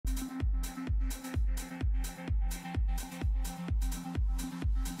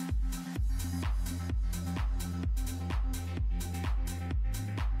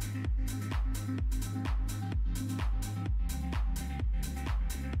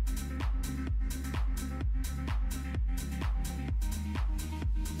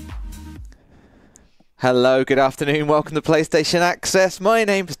Hello, good afternoon, welcome to PlayStation Access. My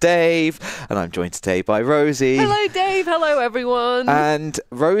name's Dave, and I'm joined today by Rosie. Hello, Dave. Hello, everyone. And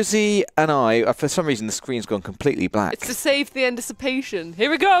Rosie and I, for some reason the screen's gone completely black. It's to save the anticipation.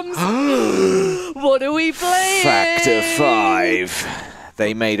 Here it comes. What are we playing? Factor 5.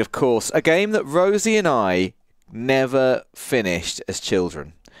 They made, of course, a game that Rosie and I never finished as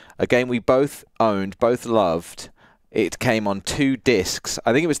children. A game we both owned, both loved. It came on 2 discs.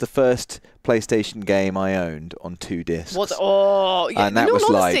 I think it was the first PlayStation game I owned on 2 discs. What? Oh, yeah. And that was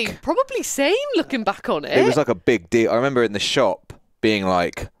honesty, like... probably same looking back on it. It was like a big deal. I remember in the shop being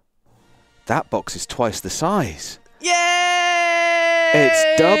like, that box is twice the size. Yay!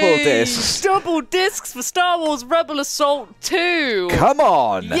 It's double discs. Double discs for Star Wars Rebel Assault 2. Come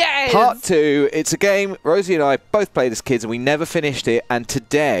on. Yes! Part 2. It's a game Rosie and I both played as kids and we never finished it. And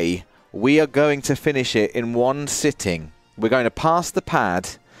today... we are going to finish it in one sitting. We're going to pass the pad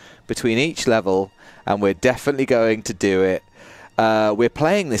between each level, and we're definitely going to do it. We're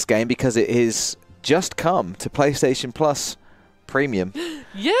playing this game because it has just come to PlayStation Plus Premium.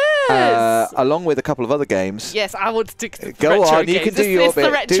 Yes! Along with a couple of other games. Yes, I want to stick to the Go retro on, you games. can do your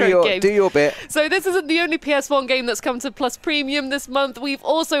bit. Do your bit. So this isn't the only PS1 game that's come to Plus Premium this month. We've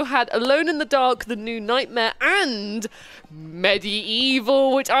also had Alone in the Dark, The New Nightmare, and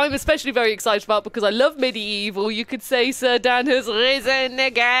Medieval, which I'm especially very excited about because I love Medieval. You could say Sir Dan has risen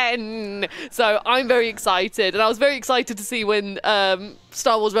again. So I'm very excited. And I was very excited to see when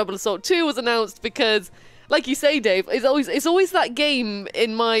Star Wars Rebel Assault 2 was announced because... like you say, Dave, it's always that game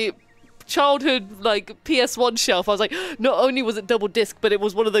in my childhood like PS1 shelf. I was like, not only was it double disc, but it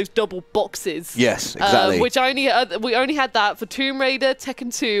was one of those double boxes. Yes, exactly. Which we only had that for Tomb Raider,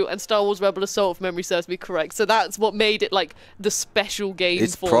 Tekken 2, and Star Wars Rebel Assault, if memory serves me correct. So that's what made it like the special game for me.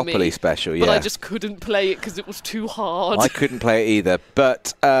 It's properly special, yeah. But I just couldn't play it because it was too hard. I couldn't play it either.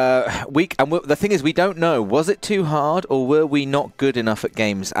 But the thing is, we don't know. Was it too hard, or were we not good enough at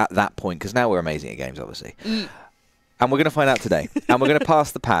games at that point? Because now we're amazing at games, obviously. And we're going to find out today. And we're going to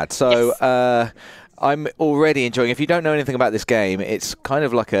pass the pad. So yes. I'm already enjoying. If you don't know anything about this game, it's kind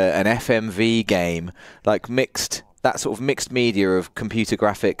of like an FMV game, like that sort of mixed media of computer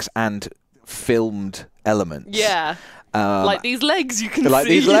graphics and filmed elements. Yeah. Like these legs you can see. Like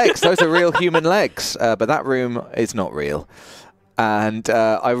these legs. Those are real human legs. But that room is not real. And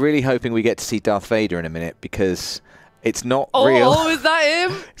I'm really hoping we get to see Darth Vader in a minute because... it's not real. Oh, is that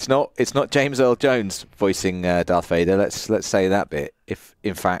him? It's not James Earl Jones voicing Darth Vader. Let's say that bit. If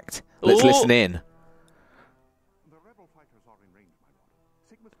in fact, let's listen in. The rebel fighters are in range, my lord.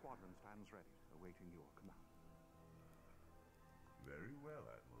 Sigma Squadron stands ready, awaiting your command. Very well,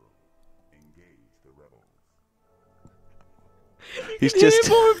 Admiral. Engage the rebels. He's You just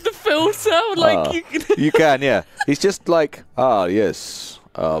hear more of the Phil sound, like you can. you can, yeah. He's just like, yes.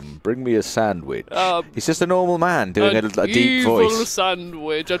 Bring me a sandwich. He's just a normal man doing a deep voice. Evil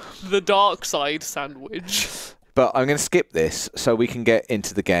sandwich, the dark side sandwich. But I'm going to skip this so we can get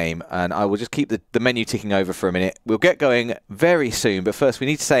into the game, and I will just keep the menu ticking over for a minute. We'll get going very soon, but first we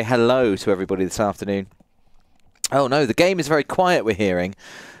need to say hello to everybody this afternoon. Oh no, the game is very quiet, we're hearing.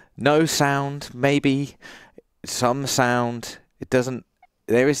 No sound, maybe some sound. It doesn't...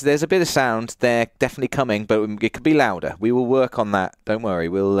 There's a bit of sound there, definitely coming, but it could be louder. We will work on that. Don't worry.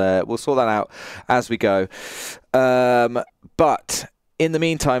 We'll sort that out as we go. But in the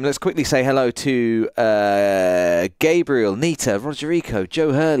meantime, let's quickly say hello to Gabriel, Nita, Roderico,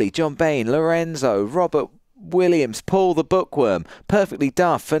 Joe Hurley, John Bain, Lorenzo, Robert Williams, Paul the Bookworm, Perfectly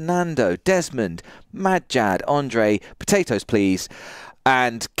Daft, Fernando, Desmond, Mad Jad, Andre, Potatoes Please,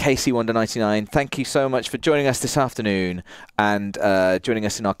 and Casey Wonder 99. Thank you so much for joining us this afternoon and joining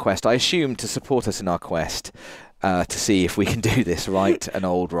us in our quest. I assume to support us in our quest to see if we can do this right and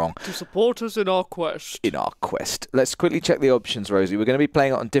old wrong. To support us in our quest. Let's quickly check the options, Rosie. We're going to be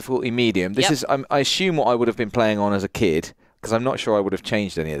playing it on difficulty medium. This is, I assume, what I would have been playing on as a kid. Because I'm not sure I would have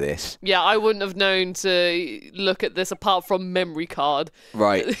changed any of this. Yeah, I wouldn't have known to look at this apart from memory card.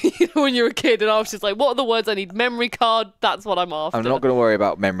 Right. When you're a kid, and I was just like, what are the words I need? Memory card, that's what I'm after. I'm not going to worry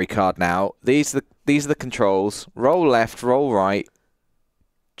about memory card now. These are the controls. Roll left, roll right,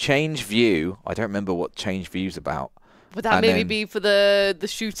 change view. I don't remember what change view's about. Would that maybe be for the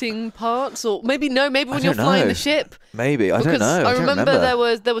shooting parts? Or maybe when you're flying the ship? Maybe, I don't know. I remember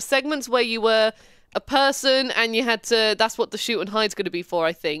there were segments where you were... a person, and you had to... that's what the shoot and hide's going to be for,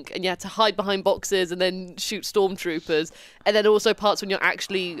 I think. And you had to hide behind boxes and then shoot stormtroopers. And then also parts when you're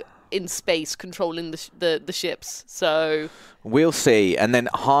actually in space controlling the ships. So... we'll see. And then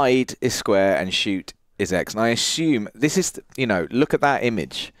hide is square and shoot is X. And I assume this is... look at that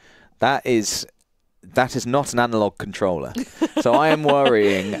image. That is that is not an analog controller. So I am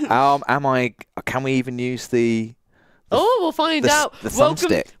worrying. Can we even use the? Oh, we'll find out. The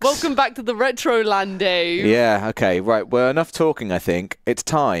thumbsticks. Welcome back to the Retro Land, Dave. Yeah. Okay. Right. Well, enough talking. I think it's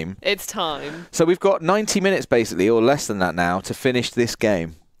time. It's time. So we've got 90 minutes basically, or less than that now, to finish this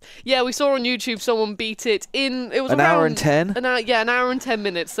game. Yeah, we saw on YouTube someone beat it in. It was an hour and 10. An hour and 10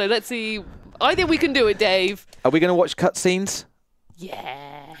 minutes. So let's see. I think we can do it, Dave. Are we going to watch cutscenes?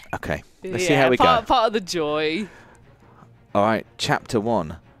 Yeah. Okay. Let's see how we go. Part of the joy. All right. Chapter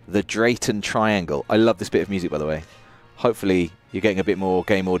 1. The Drayton Triangle. I love this bit of music, by the way. Hopefully, you're getting a bit more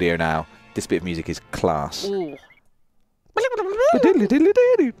game audio now. This bit of music is class. Ooh.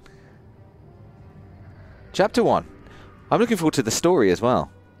 Chapter 1. I'm looking forward to the story as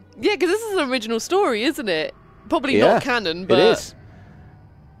well. Yeah, because this is an original story, isn't it? Probably not canon, but... It is.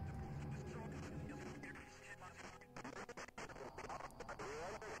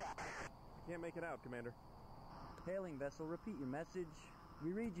 Can't make it out, Commander. Hailing vessel, repeat your message.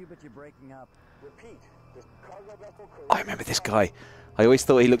 We read you, but you're breaking up. Repeat. This cargo vessel I remember this guy. I always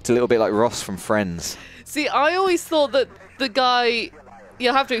thought he looked a little bit like Ross from Friends. See, I always thought that the guy...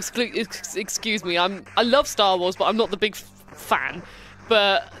 You'll have to excuse me. I love Star Wars, but I'm not the big fan.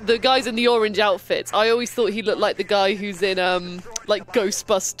 But the guys in the orange outfits, I always thought he looked like the guy who's in like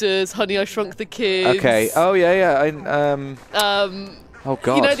Ghostbusters, Honey, I Shrunk the Kids. Okay. Oh yeah. Oh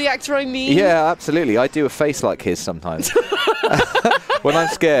god. You know the actor I mean? Yeah, absolutely. I do a face like his sometimes. When I'm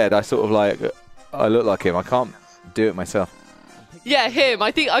scared, I sort of like I look like him. I can't do it myself. Yeah, him.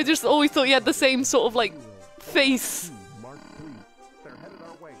 I just always thought he had the same sort of like face.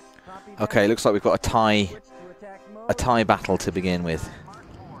 Okay, looks like we've got a tie battle to begin with.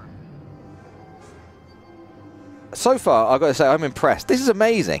 So far, I've got to say, I'm impressed. This is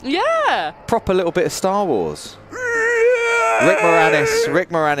amazing. Yeah. Proper little bit of Star Wars. Rick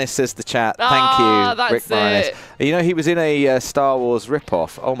Moranis says the chat. Thank you, that's Rick Moranis. it. You know, he was in a Star Wars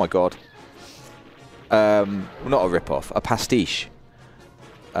rip-off. Oh, my God. Not a rip-off, a pastiche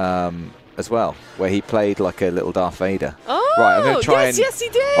as well, where he played like a little Darth Vader. Oh, right, I'm gonna try yes, he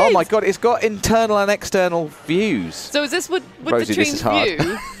did. Oh, my God, it's got internal and external views. So is this with Rosie, the this is changed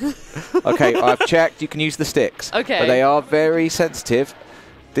hard. view? Okay, I've checked. You can use the sticks. Okay. But they are very sensitive.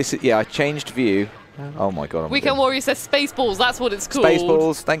 This is, yeah, I changed view. Oh, my God. Weekend Warrior says Spaceballs. That's what it's called.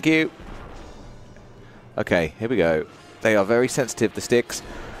 Spaceballs, thank you. Okay, here we go. They are very sensitive, the sticks.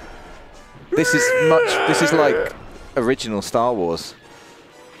 This is like original Star Wars.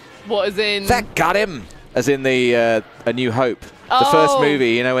 What, as in? That got him! As in the A New Hope. The first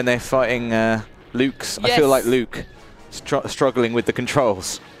movie, you know, when they're fighting Luke's. Yes. I feel like Luke struggling with the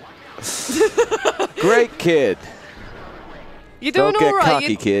controls. Great kid. You're doing Don't get all right.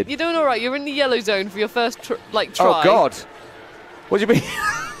 cocky, kid. You're doing all right. You're in the yellow zone for your first try. Oh, God. What do you mean?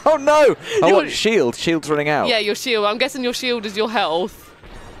 Oh, no! Oh, what? Shield? Shield's running out. Yeah, your shield. I'm guessing your shield is your health.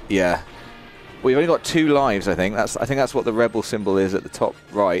 Yeah. We've only got 2 lives, I think. I think that's what the rebel symbol is at the top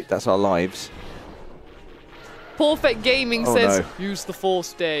right. That's our lives. Perfect Gaming Oh, says, no. use the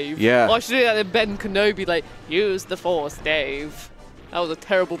Force, Dave. Yeah. I should do that in Ben Kenobi, like, use the Force, Dave. That was a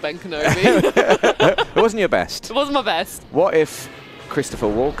terrible Ben Kenobi. It wasn't your best. It wasn't my best. What if Christopher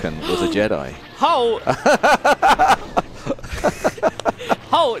Walken was a Jedi? Halt!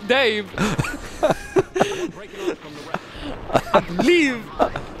 Halt, Dave! I believe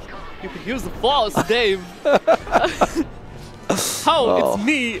you can use the Force, Dave. Halt, it's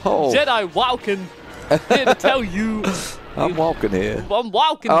me, Jedi Walken, here to tell you. I'm walking here. I'm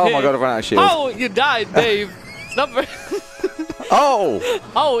walking Oh here. my God, I've run out of shield. Oh, you died, Dave. It's not very... Oh!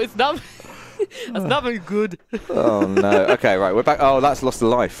 Oh, it's not... That's not very good. Oh no. Okay, right, we're back. Oh, that's lost a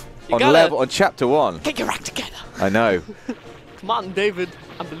life. On chapter 1. Get your act together. I know. Come on, David.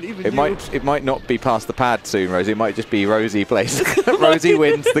 I believe in It you. it might not be past the pad soon, Rosie. It might just be Rosie plays. Rosie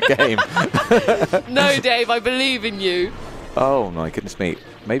wins the game. No, Dave, I believe in you. Oh my goodness me.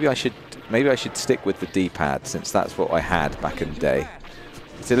 Maybe I should stick with the D-pad since that's what I had back in the day.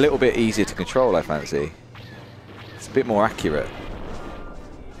 It's a little bit easier to control, I fancy. It's a bit more accurate.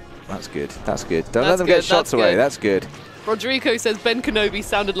 That's good. That's good. Don't let them get shots away. That's good. Rodrigo says Ben Kenobi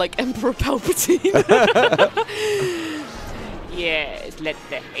sounded like Emperor Palpatine. Yes, let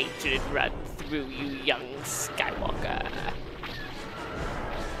the hatred run through you, young Skywalker.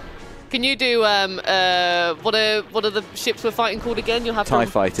 Can you do what are the ships we're fighting called again? You'll have TIE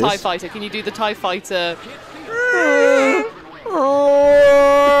fighters. TIE fighter. Can you do the TIE fighter?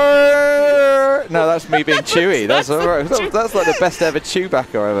 No, that's me being Chewie. That's like the best ever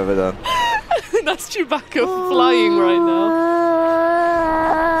Chewbacca I've ever done. That's Chewbacca flying right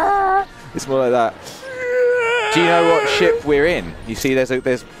now. It's more like that. Do you know what ship we're in. You see, there's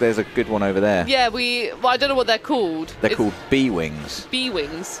a good one over there. Yeah, well, I don't know what they're called. They're called B-wings.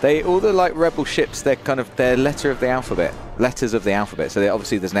 B-wings. All the like rebel ships, they're letters of the alphabet. So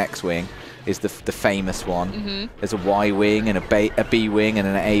obviously there's an X-wing, is the famous one. There's a Y-wing and a B-wing and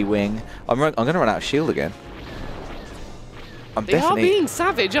an A-wing. I'm going to run out of shield again. They are being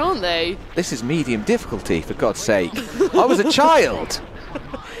savage, aren't they? This is medium difficulty, for God's sake. I was a child.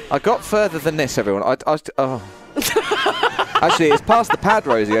 I got further than this, everyone. Oh. Actually, it's past the pad,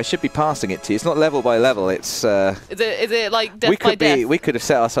 Rosie. I should be passing it to you. It's not level by level. It's. Is it like death by death? We could have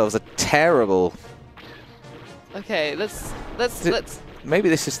set ourselves a terrible. Okay, let's. Maybe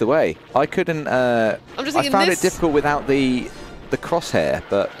this is the way. I couldn't. I'm just thinking I found it difficult without the crosshair,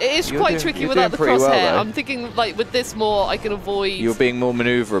 but it is quite tricky without the crosshair. I'm thinking like with this more, I can avoid. You're being more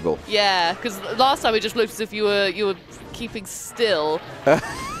manoeuvrable. Yeah, because last time it just looked as if you were keeping still.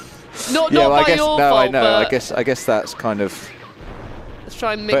 Not by your fault. No, I know. But I guess that's kind of. Let's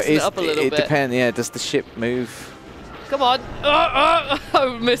try and mix it up a little bit. It depends. Yeah, does the ship move? Come on!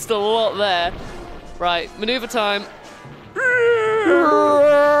 I missed a lot there. Right, maneuver time.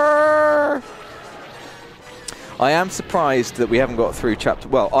 I am surprised that we haven't got through chapter.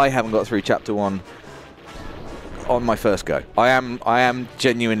 Well, I haven't got through chapter 1 on my first go. I am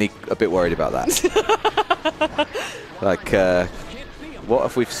genuinely a bit worried about that. Like, what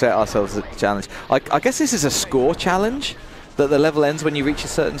if we've set ourselves a challenge? I guess this is a score challenge. That the level ends when you reach a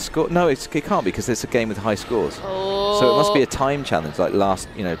certain score. No, it can't because it's a game with high scores. Oh. So it must be a time challenge, like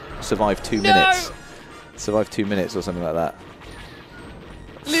survive 2 minutes. Survive 2 minutes or something like that.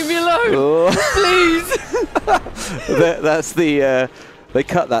 Leave me alone, please. That's the. They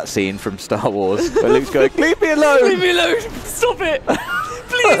cut that scene from Star Wars where Luke's going, "Leave me alone! Leave me alone! Stop it!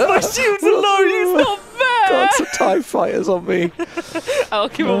 Please, my shield's alone. It's not fair." God, some TIE fighters on me. I'll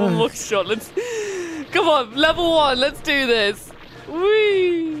give him one more shot. Come on, level 1. Let's do this.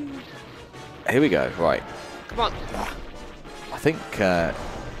 Whee! Here we go. Right. Come on. I think.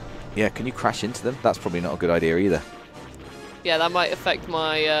 Yeah. Can you crash into them? That's probably not a good idea either. Yeah, that might affect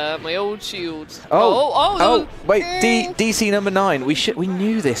my my old shield. Oh, wait, DC number 9. We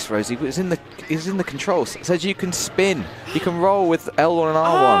knew this, Rosie. It was in the controls. It says you can spin. You can roll with L1 and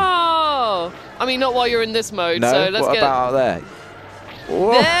R1. Oh, I mean not while you're in this mode. No, so let's what get about out there?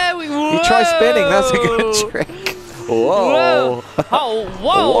 Whoa. There we go. You try spinning. That's a good trick. Whoa. Oh,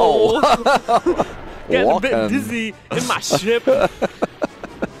 whoa. Getting a bit dizzy in my ship. There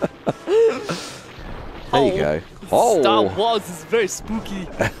you go. Oh. Star Wars is very spooky.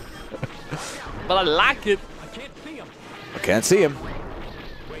 But I like it. I can't see him.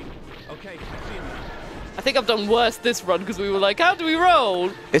 I think I've done worse this run because we were like, how do we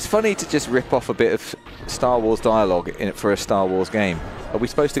roll? It's funny to just rip off a bit of Star Wars dialogue in it for a Star Wars game. Are we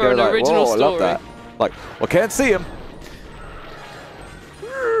supposed to go like, whoa, I love that? Like, I can't see him.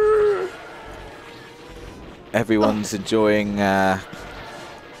 Everyone's enjoying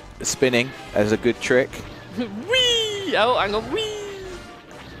spinning as a good trick. Whee! Oh, hang on, whee!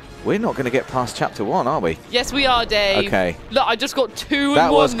 We're not going to get past chapter 1, are we? Yes, we are, Dave. Okay. Look, I just got 2 and 1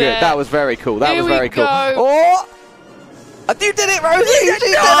 That was good. there. That was very cool. That was very cool. Go. Oh! You did it, Rosie! You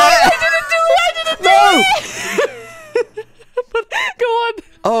did it! I didn't do it! Go on.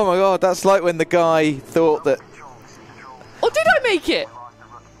 Oh my God, that's like when the guy thought that... Oh, did I make it?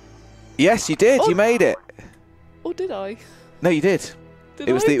 Yes, you did. You made it. Or did I? No, you did.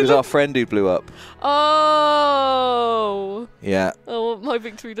 It was our friend who blew up. Oh. Yeah. Oh, well, my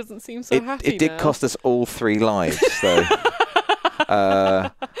victory doesn't seem so happy It did cost us all 3 lives, so...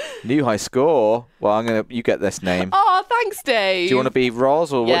 new high score. Well, you get this name. Oh, thanks, Dave. Do you want to be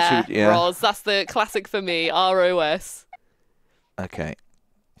Roz or yeah, what? Yeah, Roz. That's the classic for me. ROS. Okay.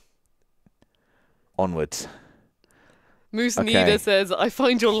 Onwards. Moose Nida says, I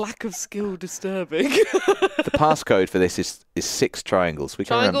find your lack of skill disturbing. The passcode for this is 6 triangles. We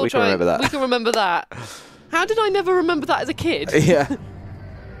can remember that. We can remember that. How did I never remember that as a kid? Yeah.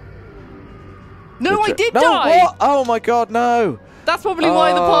 No, I did no, die. What? Oh my God, no. That's probably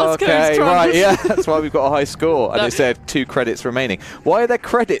why the passcode's okay, trying right, to... yeah, that's why we've got a high score. And No. it said 2 credits remaining. Why are there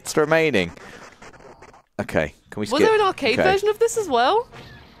credits remaining? Okay, can we skip? Was there an arcade version of this as well?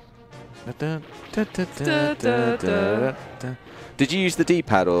 Did you use the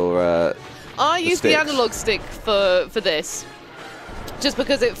D-pad or I used the sticks? analog stick for this. Just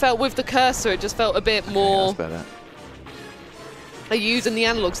because it felt, with the cursor, it just felt a bit more... That's better. Are you using the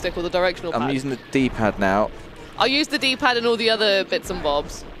analog stick or the directional pad? I'm using the D-pad now. I'll use the D-pad and all the other bits and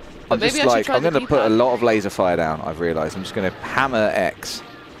bobs. But I'm maybe just I should like, try I'm the going to put a D-pad. lot of laser fire down, I've realised. I'm just going to hammer X.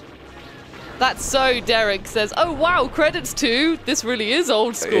 That's so Derek says, oh wow, credits to, this really is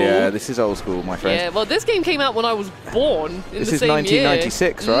old school. Yeah, this is old school, my friend. Yeah, well this game came out when I was born in This the is same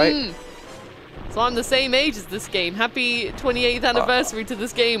 1996, year. right? So I'm the same age as this game. Happy 28th anniversary to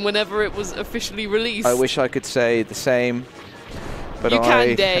this game whenever it was officially released. I wish I could say the same, but You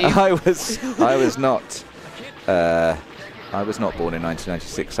can, Dave. I was not. I was not born in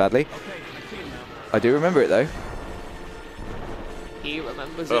 1996, sadly. I do remember it though. He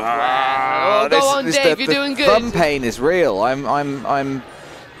remembers it well. Oh, go on, Dave. You're doing good. Thumb pain is real. I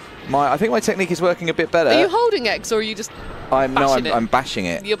think my technique is working a bit better. Are you holding X or are you just I'm bashing bashing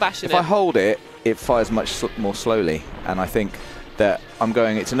it. You're bashing it. If I hold it, it fires much more slowly, and I think that I'm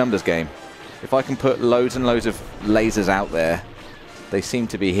going. It's a numbers game. If I can put loads and loads of lasers out there, they seem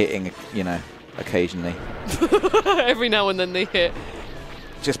to be hitting, you know, occasionally. Every now and then they hit.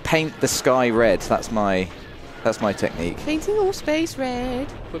 Just paint the sky red. That's my technique. Painting all space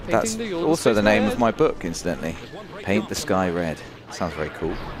red. We're painting That's all also space the name red. of my book, incidentally. Paint the sky red. Sounds very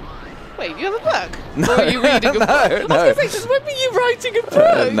cool. Wait, you have a book? No, Or are you reading a book? I was no. going to say, just when were you writing a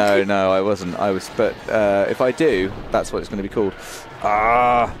book? No, I wasn't. I was, but if I do, that's what it's going to be called.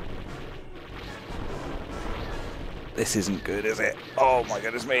 Ah. This isn't good, is it? Oh my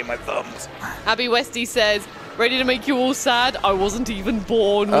goodness me, my thumbs. Abby Westy says, ready to make you all sad? I wasn't even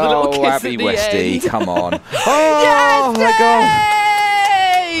born with a little Oh, kiss Abby at the Westy, end. come on. Oh Yes, my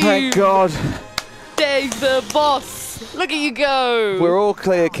god. Dave! Thank God. Dave the boss. Look at you go. We're all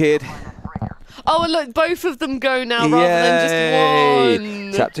clear, kid. Oh, and look, both of them go now rather Yay. than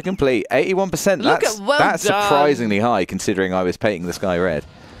just one. Chapter complete. 81%. Look That's at- well that's done. surprisingly high considering I was painting the sky red.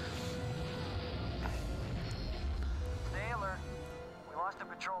 Stay alert. We lost a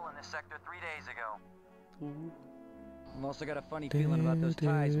patrol in this sector 3 days ago. I've also got a funny feeling about those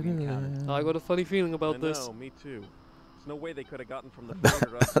ties we encountered. I got a funny feeling about this. No, me too. There's no way they could have gotten from the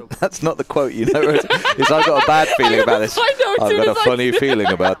freighter up so That's not the quote, you know. Is I've got a bad feeling about this. I know, as I've soon got a as I funny said- feeling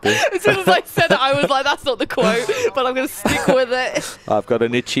about this. As soon as I said it, I was like, that's not the quote, but I'm going to stick with it. I've got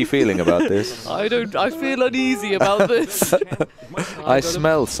an itchy feeling about this. I feel uneasy about this. I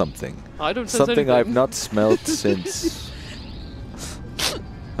smell something. I don't sense Something I've anything. not smelled since.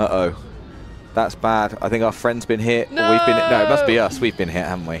 Uh-oh. That's bad. I think our friend's been hit. Or we've been. No, it must be us. We've been hit,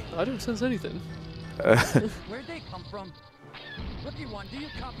 haven't we? I don't sense anything. Where'd they come from? Rookie one, do you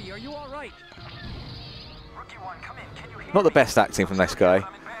copy? Are you all right? Rookie one, come in. Can you hear Not the me? best acting from this guy.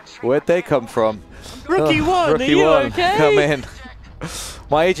 Where'd they come from? Rookie Oh, one, Rookie are you one, okay? come in.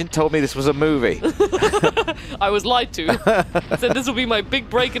 My agent told me this was a movie. I was lied to. Said this will be my big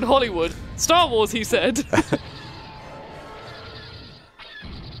break in Hollywood. Star Wars, he said.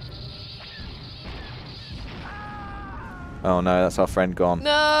 Oh no, that's our friend gone.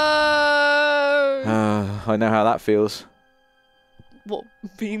 No. I know how that feels. What,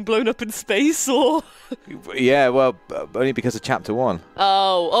 being blown up in space or? Yeah, well, only because of Chapter 1.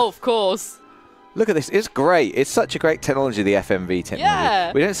 Oh, of course. Look at this. It's great. It's such a great technology, the FMV technology.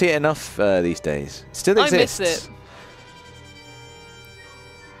 Yeah. We don't see it enough these days. It still I miss exists.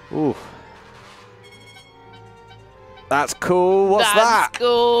 it. Ooh. That's cool. What's That's that?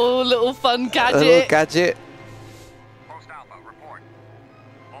 cool. Little fun A gadget. little gadget. Post Alpha, report.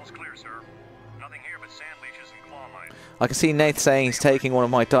 All's clear, sir. Nothing here but sand leeches and claw mines. I can see Nath saying he's taking one of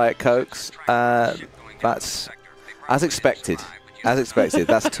my Diet Cokes. That's as expected. As expected.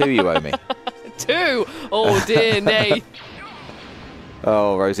 That's 2 you owe me. 2. Oh dear, Nate.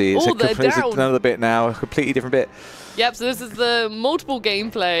 Oh, Rosie, it's Oh, they're it's down. another bit now. A completely different bit. Yep, so this is the multiple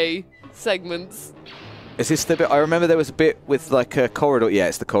gameplay segments. Is this the bit? I remember there was a bit with like a corridor. Yeah,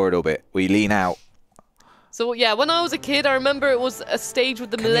 it's the corridor bit. We lean out. So yeah, when I was a kid, I remember it was a stage with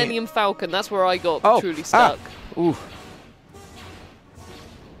the Can you- Millennium Falcon. That's where I got Oh, truly stuck. Ooh.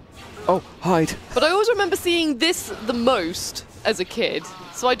 Oh, hide. But I always remember seeing this the most as a kid.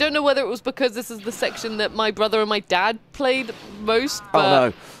 So I don't know whether it was because this is the section that my brother and my dad played most. But Oh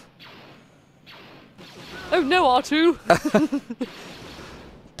no. Oh no, R2.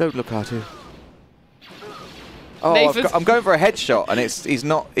 Don't look, R2. Oh, Nathan's- I'm going for a headshot, and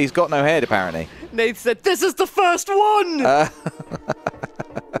he's got no head apparently. Nate said, "This is the first one."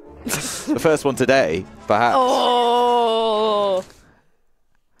 The first one today, perhaps. Oh,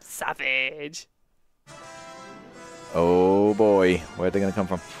 savage. Oh boy, where're they going to come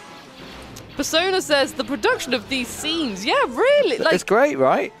from? Persona says the production of these scenes, yeah, really, It's like great,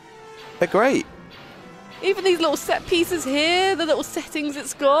 right? They're great. even these little set pieces here, the little settings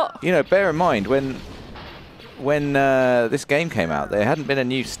it's got. You know, bear in mind when this game came out, there hadn't been a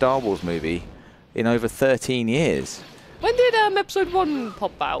new Star Wars movie in over 13 years. When did episode 1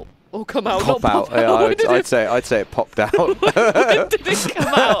 pop out? Or come out, Pop not out. pop out. Yeah, I'd say it popped out. When did it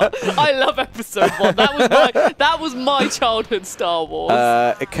come out? I love episode 1. That was my childhood Star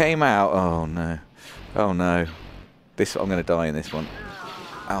Wars. It came out. Oh no. Oh no. I'm going to die in this one.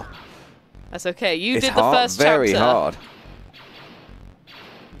 Ow. That's okay. You It's did the hard, first very chapter. hard.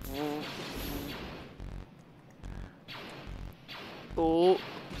 Oh.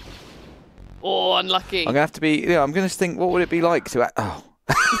 Oh, unlucky. I'm going to have to be. Yeah, I'm going to think. What would it be like to? Oh.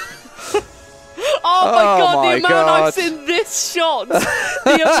 Oh my god, my the amount God. I've seen this shot.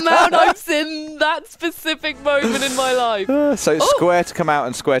 The amount I've seen that specific moment in my life. So it's square to come out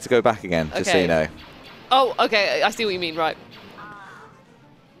and square to go back again, just so you know. Oh, okay. I see what you mean, right.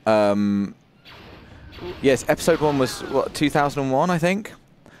 Yes, episode 1 was, what, 2001, I think?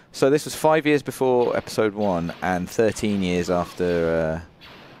 So this was 5 years before episode 1 and 13 years after...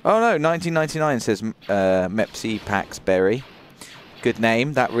 oh no, 1999 says Mepsi Pax Berry. Good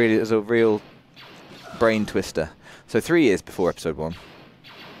name. That really is a real brain twister. So 3 years before episode 1.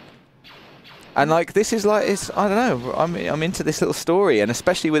 And like this is like I don't know. I'm into this little story, and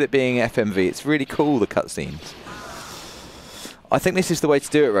especially with it being FMV, it's really cool, the cutscenes. I think this is the way to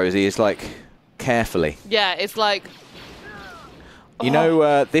do it, Rosie. Is like carefully. Yeah, it's like. You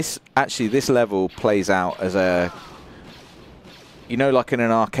know, this level plays out as a. You know, like in an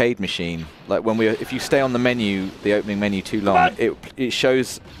arcade machine, like when if you stay on the menu, the opening menu too long, it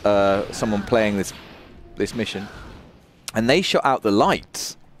shows someone playing this mission, and they shot out the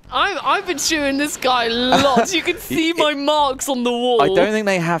lights. I've been shooting this guy lots. You can see my marks on the wall. I don't think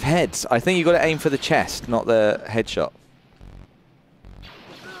they have heads. I think you've got to aim for the chest, not the headshot.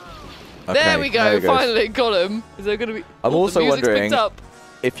 Okay, there we go. Finally got him. Is there going to be? I'm also the music's wondering picked up.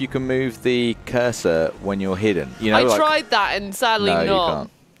 if you can move the cursor when you're hidden. You know, I like, tried that and sadly no, not. you can't.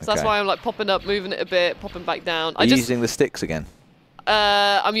 So that's Okay. why I'm like popping up, moving it a bit, popping back down. Are you using the sticks again?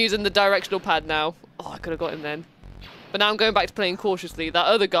 I'm using the directional pad now. Oh, I could have got him then. But now I'm going back to playing cautiously. That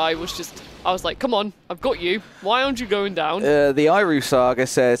other guy was just... I was like, come on, I've got you. Why aren't you going down? The Iru Saga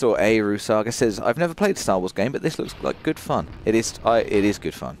says, or Aru Saga says, I've never played a Star Wars game, but this looks like good fun. It is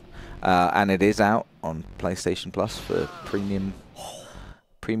good fun. And it is out on PlayStation Plus for premium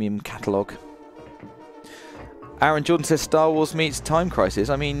catalogue. Aaron Jordan says Star Wars meets Time Crisis.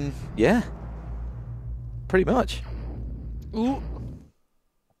 I mean, yeah. Pretty much. Ooh.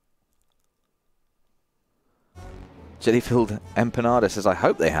 Jellyfilled Empanada says, I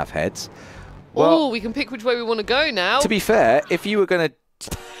hope they have heads. Oh, Well, we can pick which way we want to go now. to be fair, if you were going to...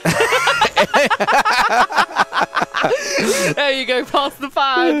 There you go, past the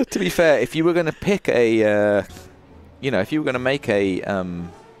fan. To be fair, if you were going to pick a... if you were going to make a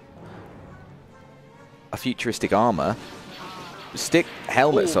futuristic armor, stick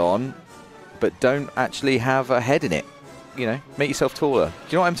helmets on, but don't actually have a head in it. You know, make yourself taller. Do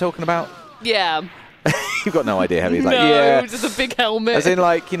you know what I'm talking about? Yeah. You've got no idea, have you? Like, No, yeah. just a big helmet. As in,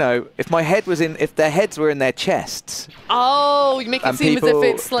 like, if my head was if their heads were in their chests, Oh, you make it and seem as if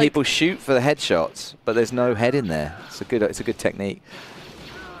it's like... people shoot for the headshots, but there's no head in there. It's a good technique.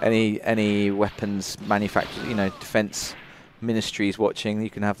 Any weapons manufacturers, defense ministries watching, you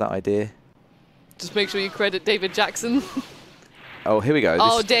can have that idea. Just make sure you credit David Jackson. Oh, here we go.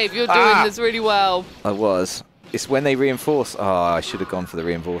 Oh, Dave, you're doing this really well. I was. It's when they reinforce. Oh, I should have gone for the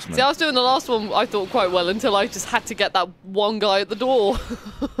reinforcement. See, I was doing the last one, I thought, quite well, until I just had to get that one guy at the door.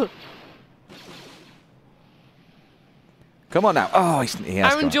 Come on now. Oh, he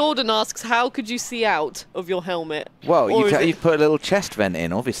has Aaron gone. Jordan asks, how could you see out of your helmet? Well, Or is you it- put a little chest vent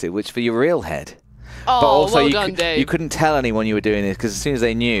in, obviously, which for your real head. Oh, But also, well you, done, Dave. you couldn't tell anyone you were doing this because as soon as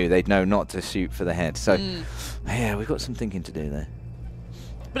they knew, they'd know not to shoot for the head. So, yeah, we've got some thinking to do there.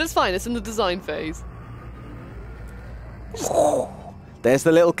 But it's fine, it's in the design phase. There's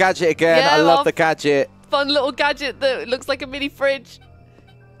the little gadget again. Yeah, I love well, the gadget. Fun little gadget that looks like a mini fridge.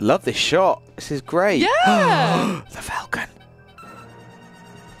 Love this shot. This is great. Yeah! The Falcon.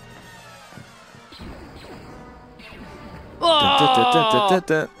 Oh!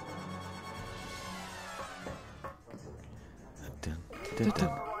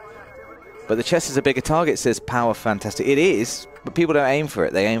 But the chest is a bigger target, says Power Fantastic. It is, but people don't aim for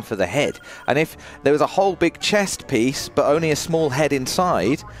it. They aim for the head. And if there was a whole big chest piece, but only a small head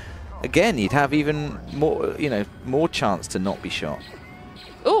inside, again, you'd have even more, more chance to not be shot.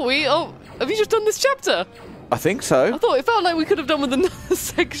 Oh, have you just done this chapter? I think so. I thought it felt like we could have done with another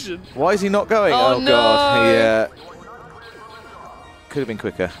section. Why is he not going? Oh, no. God. Yeah. Could have been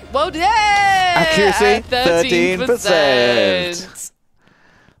quicker. Well, yeah! Accuracy, 13%.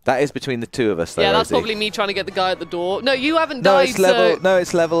 That is between the two of us, though. Yeah, that's Rosie. probably me trying to get the guy at the door. No, you haven't No, died. it's level. No,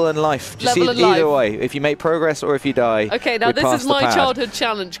 it's level and life. Just Level and either life. way. If you make progress or if you die. Okay, now we this pass is the my pad. childhood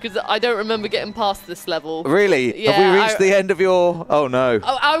challenge because I don't remember getting past this level. Really? Yeah, Have we reached the end of your? Oh no.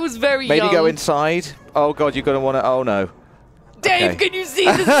 I was very Maybe young. go inside. Oh god, you're gonna want to. Oh no. Dave, Okay. can you see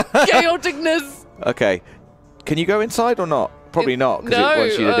this chaoticness? Okay. Can you go inside or not? Probably not, because no, it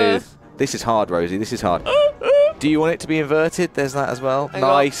wants you to do. This is hard, Rosie. This is hard. Do you want it to be inverted? There's that as well. Hang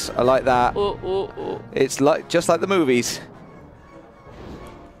Nice. I like that. Oh. It's like just like the movies.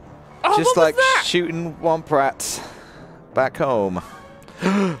 Oh, Just what like was that? shooting Womprats back home.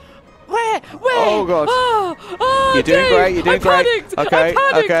 Where? Oh, God. Oh, You're doing Dave, great. You're doing great. Panicked. Okay.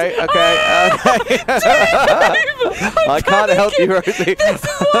 I panicked. Okay. I can't help you, Rosie. This is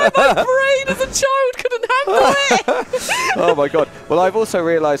why my brain as a child couldn't handle it. Oh my god. Well, I've also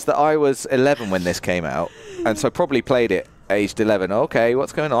realised that I was 11 when this came out, and so probably played it aged 11. Okay,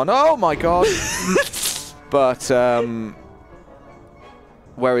 what's going on? Oh my god. But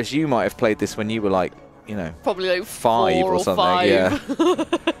whereas you might have played this when you were like, you know, Probably like 5 4 or or something. 5. Yeah.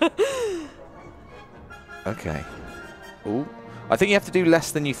 Okay. Ooh. I think you have to do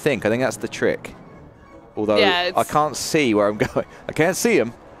less than you think. I think that's the trick. Although Yeah, I can't see where I'm going. I can't see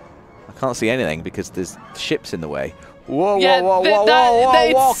him. I can't see anything because there's ships in the way. Whoa, Yeah, whoa, whoa, that- whoa, that- whoa,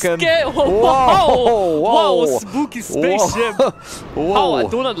 it's walking. scary. Whoa, Whoa, spooky spaceship. Whoa. Oh, I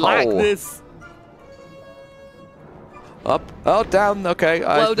do not like Oh. this. Up, oh, down. Okay,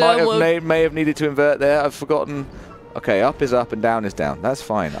 Well I done, may have needed to invert there. I've forgotten. Okay, up is up and down is down. That's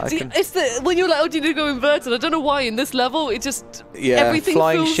fine. I See, can. it's the when you're like, oh, do you need to go inverted? I don't know why in this level it just Yeah, everything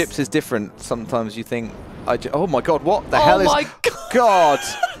flying feels... ships is different. Sometimes you think, oh my god, what the Oh hell is? my God!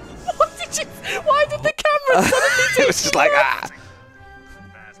 What did you? Why did the camera suddenly It was just like ah.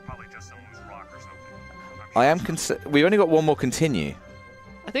 That's probably just some loose rock or something. I am. We only got one more continue.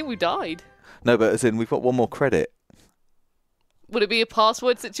 I think we died. No, but as in we've got one more credit. Would it be a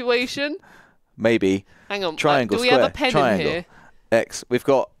password situation? Maybe. Hang on. Triangle, do we square, have a pen triangle. in here? X. We've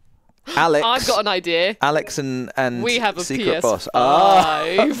got Alex. I've got an idea. Alex and We have a Secret PS5. Boss. Ah,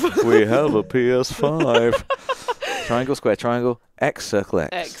 we have a PS5. Triangle, square, triangle, X, circle, X.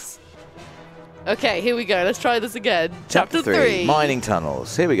 X. Okay, here we go. Let's try this again. Chapter 3. Mining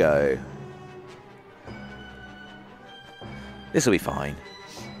tunnels. Here we go. This will be fine.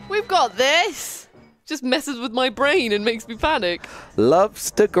 We've got this. Just messes with my brain and makes me panic.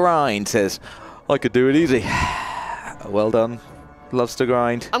 Loves to grind, says, I could do it easy. Well done. Loves to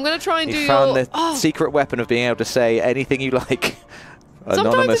grind. I'm going to try and You do found your... the secret weapon of being able to say anything you like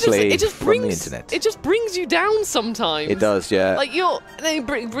anonymously it just from brings, the internet. It just brings you down sometimes. It does, yeah. Like then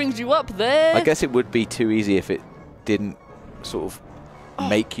it brings you up there. I guess it would be too easy if it didn't sort of Oh.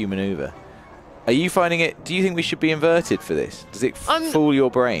 make you maneuver. Are you finding it? Do you think we should be inverted for this? Does it I'm- fool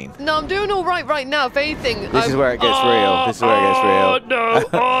your brain? No, I'm doing all right now. If anything, This is where it gets real. This is where it gets real. Oh no!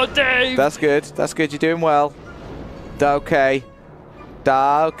 Oh, Dave. That's good. That's good. You're doing well. Okay.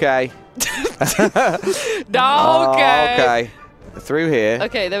 Okay. No, okay. Okay. Through here.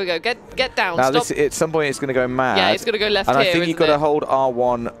 Okay, there we go. Get down. Now Stop. this at some point it's going to go mad. Yeah, it's gonna go left and here, I think you've isn't got to it? hold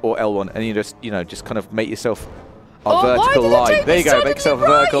R1 or L1, and you just kind of make yourself a Oh, why vertical did it line. take There me you go. Make yourself a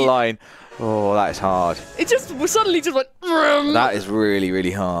suddenly vertical right? line. Oh, that is hard. It just suddenly just went. Vroom. That is really,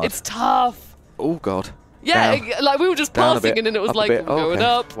 really hard. It's tough. Oh God. Yeah, Down. like we were just Down a passing, bit, and then it was up a like bit. Oh, going okay.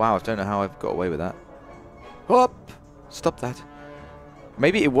 up. Wow, I don't know how I've got away with that. Up. Stop that.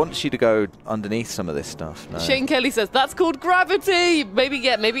 Maybe it wants you to go underneath some of this stuff. No. Shane Kelly says that's called gravity.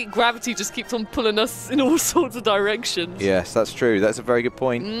 Maybe gravity just keeps on pulling us in all sorts of directions. Yes, that's true. That's a very good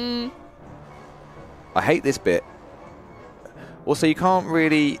point. I hate this bit. Also, you can't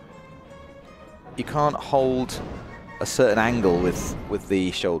hold a certain angle with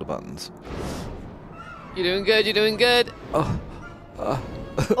the shoulder buttons. You're doing good. You're doing good. Oh.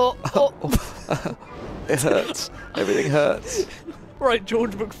 It hurts. Everything hurts. Right,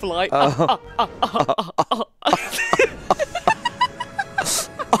 George McFly.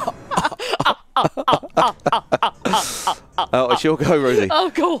 Oh, it's your go, Rosie. Oh,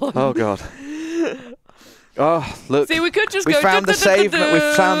 go on. Oh God. Oh, look. See, we could just we go. found the save. du-du-du-du-du.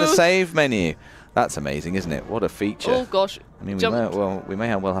 We found the save menu. That's amazing, isn't it? What a feature. Oh gosh. I mean, Jump. we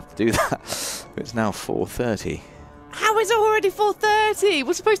may well have to do that. It's now 4:30. How is it already 4:30?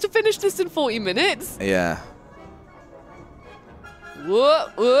 We're supposed to finish this in 40 minutes. Yeah. Whoa,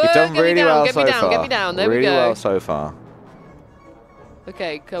 whoa. You've done get really me down, well get so me down, far. Get me down. There really we go. well so far.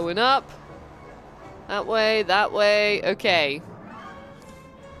 Okay, going up. That way, that way. Okay.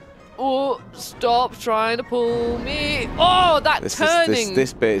 Oh, stop trying to pull me. Oh, that turning.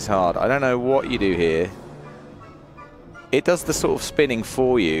 This bit is hard. I don't know what you do here. It does the sort of spinning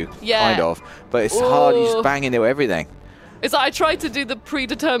for you, Yeah. kind of, but it's hard. You Ooh. just bang into everything. It's like I tried to do the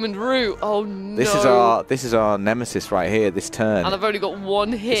predetermined route. Oh no! This is our nemesis right here. This turn. And I've only got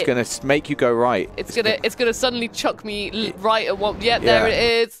one hit. It's gonna make you go right. It's gonna suddenly chuck me right at one. Yeah, Yeah. there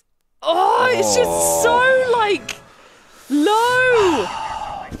it is. Oh, it's just so like low.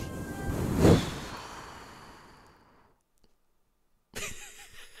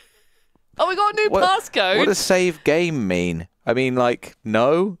 Oh, we got a new passcode. What does save game mean? I mean, like,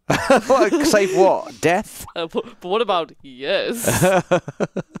 no? What, save what? Death? But what about yes?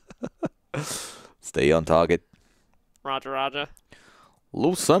 Stay on target. Roger, Roger.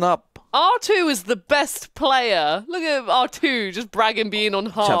 Loosen up. R2 is the best player. Look at R2 just bragging being on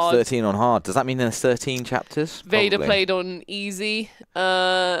hard. Chapter 13 on hard. Does that mean there's 13 chapters? Vader Probably. played on easy.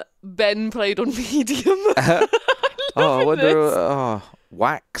 Ben played on medium. I wonder. this.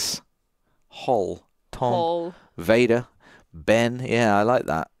 Wax. Hol. Tom. Paul. Vader. Ben. Yeah, I like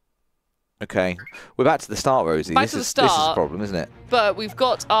that. Okay. We're back to the start, Rosie. Back this to the is the start. problem, isn't it? But we've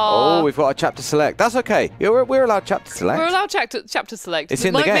got our... Oh, we've got a chapter select. That's okay. Yeah, we're allowed chapter select. We're allowed chapter select. It's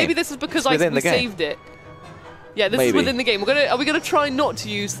in the game. Maybe this is because It's within we the game. saved it. Yeah, this is Maybe. within the game. Are we gonna try not to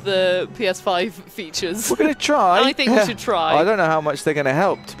use the PS5 features? We're going to try. I think we should try. I don't know how much they're going to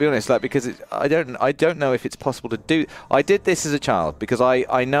help, to be honest, like because I don't know if it's possible to do. I did this as a child because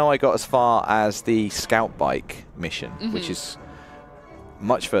I know I got as far as the scout bike mission, which is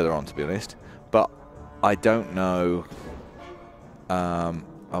much further on, to be honest. But I don't know.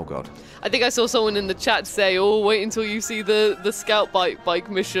 Oh god. I think I saw someone in the chat say, "Oh, wait until you see the scout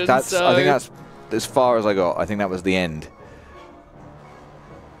bike mission." I So think that's as far as I got. I think that was the end.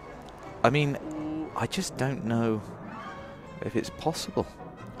 I mean, I just don't know if it's possible.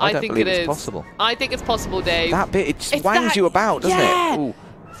 I don't think believe it it's is possible. I think it's possible, Dave. That bit, it just It's wangs that- you about, doesn't yeah. it? Ooh,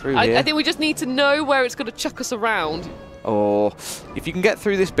 through here. I think we just need to know where it's going to chuck us around. Or if you can get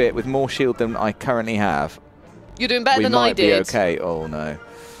through this bit with more shield than I currently have, You're doing better we than might I be did. okay. Oh no!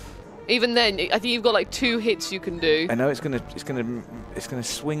 Even then, I think you've got like 2 hits you can do. I know it's gonna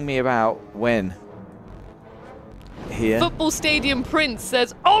swing me about when here. Football Stadium Prince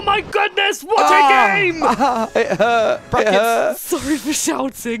says, "Oh my goodness, what Ah! a game!" It hurt. It hurt. Sorry for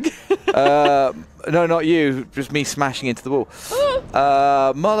shouting. No, not you. Just me smashing into the wall.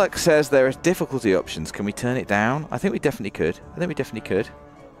 Moloch says there are difficulty options. Can we turn it down? I think we definitely could.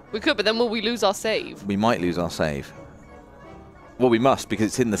 We could, but then will we lose our save? We might lose our save. Well, we must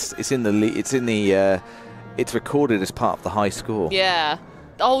because it's recorded as part of the high score. Yeah.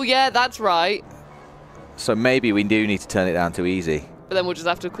 Oh yeah, that's right. So maybe we do need to turn it down to easy. But then we'll just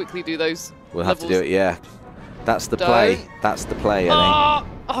have to quickly do those. We'll have to do levels. it. Yeah, that's the play. Don't. That's the play. I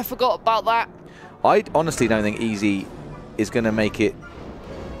think. Oh, I forgot about that. I honestly don't think easy is going to make it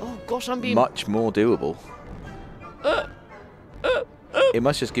Oh gosh, I'm being. much more doable. It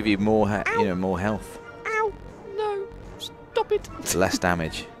must just give you more, more health, Ow! No, stop it. less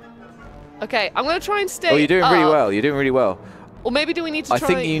damage. Okay, I'm gonna try and stay. Oh, you're doing really up. well. You're doing really well. Or maybe do we need to I try?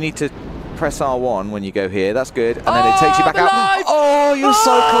 think you need to press R1 when you go here. That's good, and then it takes you back I'm out. alive! Oh, you're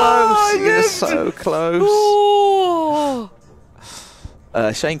so Oh, close. You're I so lived! close.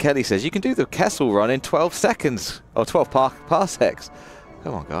 Oh. Shane Kelly says you can do the Kessel run in 12 seconds or 12 parsecs.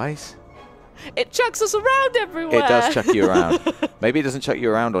 Come on, guys. It chucks us around everywhere. It does chuck you around. Maybe it doesn't chuck you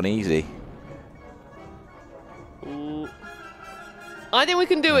around on easy. Ooh. I think we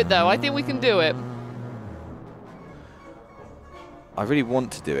can do it, though. I think we can do it. I really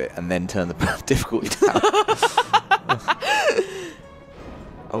want to do it and then turn the difficulty down.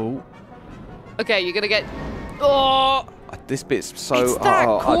 Oh. Okay, you're gonna get. Oh. This bit's so It's that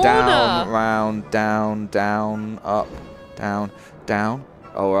corner. down, round, down, down, up, down, down,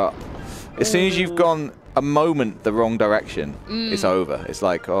 or up. As soon as you've gone a moment the wrong direction, it's over. It's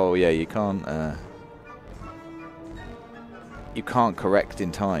like, oh yeah, you can't correct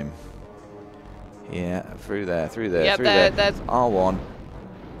in time. Yeah, through there, Yep, through there. there's- R1.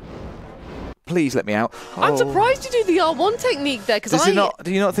 Please let me out. I'm Oh. surprised you do the R1 technique there, because Do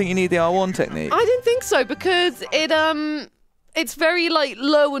you not think you need the R1 technique? I didn't think so, because it's very like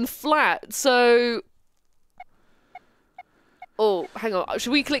low and flat. So, oh, hang on.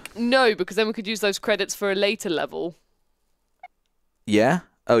 Should we click no, because then we could use those credits for a later level? Yeah.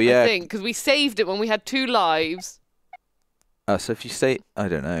 Oh yeah. I think because we saved it when we had 2 lives. So if you say, I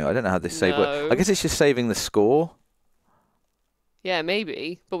don't know how this save works. No. I guess it's just saving the score. Yeah,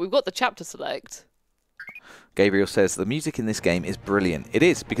 maybe. But we've got the chapter select. Gabriel says the music in this game is brilliant. It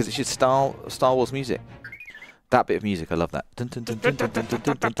is because it's just Star Wars music. That bit of music, I love that.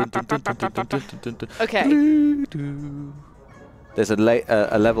 Okay. There's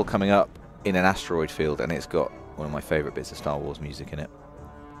a level coming up in an asteroid field, and it's got one of my favourite bits of Star Wars music in it.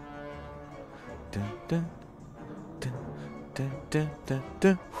 Dun, dun, dun, dun, dun, dun,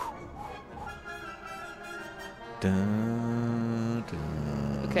 dun. Dun,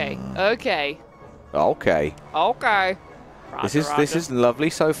 dun. Okay. Okay. Okay. Okay. This is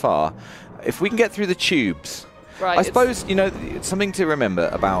lovely so far. If we can get through the tubes, Right. I suppose something to remember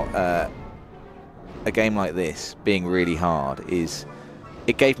about a game like this being really hard is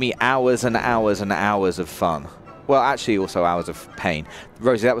it gave me hours and hours and hours of fun. Well, actually, also hours of pain.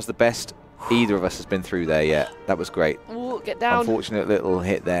 Rosie, that was the best either of us has been through there yet. That was great. Ooh, get down. Unfortunate little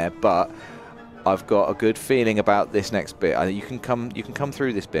hit there, but I've got a good feeling about this next bit. You can come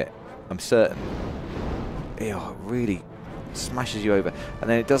through this bit. I'm certain. Ew, it really smashes you over, and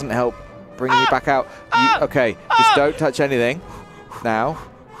then it doesn't help bringing you back out. Okay, just don't touch anything now.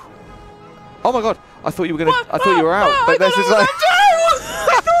 Oh my God! I thought you were gonna. I thought you were out, but this is like.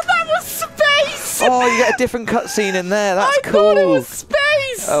 I thought that was space. Oh, you get a different cutscene in there. That's I cool. thought it was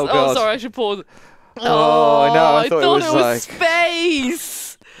space. Oh God! Sorry, I should pause. Oh, I know. I thought it was like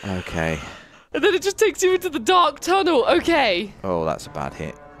space. Okay. And then it just takes you into the dark tunnel. Okay. Oh, that's a bad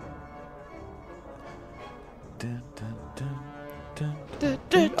hit. Dun, dun, dun, dun, dun,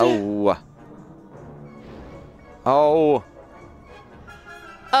 dun. Oh. Oh.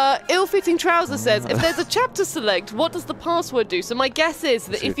 Ill-fitting trouser says, if there's a chapter select, what does the password do? So my guess is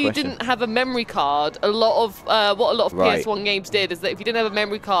that That's a if good you question. didn't have a memory card, what a lot of Right. PS1 games did is that if you didn't have a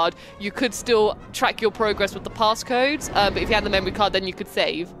memory card, you could still track your progress with the passcodes. But if you had the memory card, then you could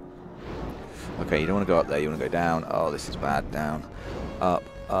save. Okay, you don't want to go up there. You want to go down. Oh, this is bad. Down. Up,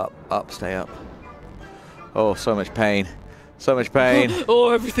 up, up. Stay up. Oh, so much pain. So much pain. Oh,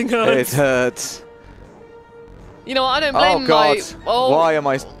 everything It hurts. hurts. You know what? I don't blame Oh, God. Oh, Why am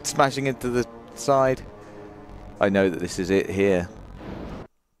I smashing into the side? I know that this is it here.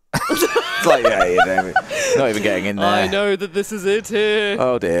 It's like, yeah, you know, not even getting in there. I know that this is it here.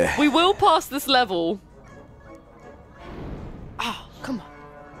 Oh, dear. We will pass this level. Ah, come on.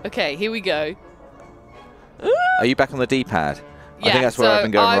 Okay, here we go. Are you back on the D-pad? I Yeah, think that's where I've been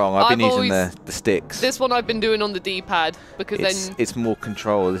going wrong. I've been I've using always- the sticks. This one I've been doing on the D-pad because then It's more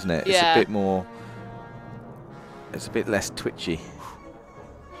control, isn't it? Yeah. It's a bit more... It's a bit less twitchy.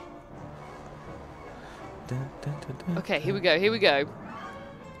 Dun, dun, dun, dun, Okay, here we dun. go. Here we go.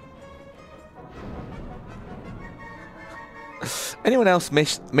 Anyone else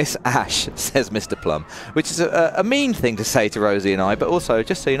miss Ash, says Mr. Plum, which is a mean thing to say to Rosie and I, but also,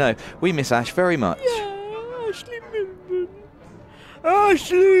 just so you know, we miss Ash very much. Yeah, Ashley Millman.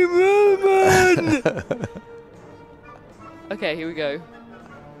 Ashley Millman. Okay, here we go.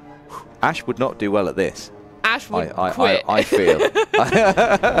 Ash would not do well at this. Ash would quit. I feel.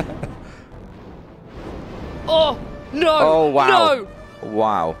 Oh no! Oh, wow. No!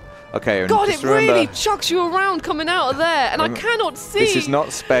 Wow. Okay, and God, just it remember, really chucks you around coming out of there, and I cannot see. this is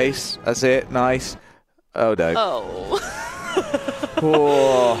not space. That's it. Nice. Oh, no. Oh.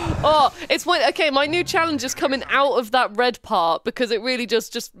 Oh. Oh, it's when okay. My new challenge is coming out of that red part because it really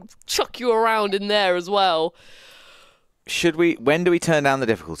just chuck you around in there as well. Should we... When do we turn down the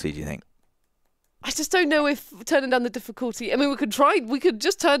difficulty, do you think? I just don't know if turning down the difficulty. I mean, we could try. We could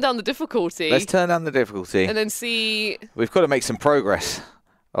just turn down the difficulty. Let's turn down the difficulty. And then see. We've got to make some progress.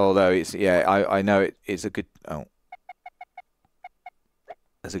 Although it's... Yeah, I know it's a good... Oh.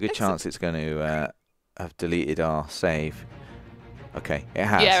 There's a good chance it's going to have deleted our save. Okay, it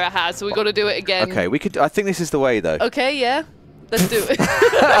has. Yeah, it has. So we've got to do it again. Okay, we could... I think this is the way, though. Okay, yeah. Let's do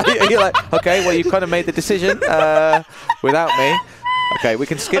it. You're like, okay, well, you kind of made the decision without me. Okay, we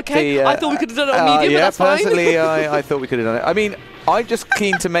can skip Okay, the... I thought we could have done it on medium, but yeah, that's fine. personally, I thought we could have done it. I mean, I'm just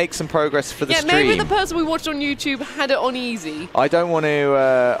keen to make some progress for the Yeah, stream. maybe the person we watched on YouTube had it on easy. I don't want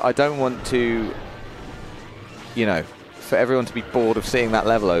to, you know, for everyone to be bored of seeing that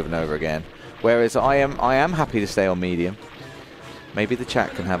level over and over again. Whereas I am happy to stay on medium. Maybe the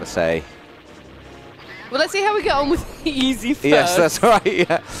chat can have a say. Well, let's see how we get on with easy first. Yes, that's right.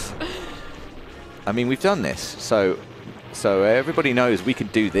 Yeah. I mean, we've done this, so everybody knows we can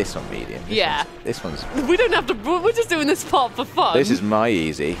do this on medium. This one's. We don't have to. We're just doing this part for fun. This is my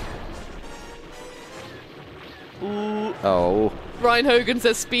easy. Ooh. Oh. Ryan Hogan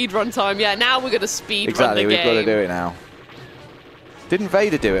says speed run time. Yeah, now we're gonna speed Exactly, run the we've game. got to do it now. Didn't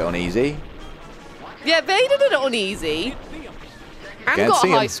Vader do it on easy? Yeah, Vader did it on easy. And Can't got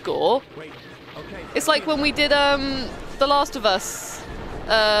see a high him. score. It's like when we did The Last of Us,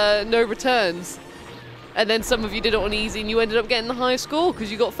 No Returns. And then some of you did it on easy and you ended up getting the higher score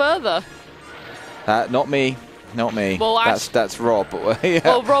because you got further. Not me. Not me. Well, Ash- that's Rob. Yeah.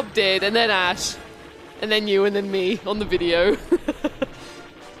 Well, Rob did, and then Ash. And then you, and then me on the video.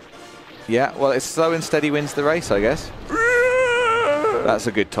 Yeah, well, it's slow and steady wins the race, I guess. That's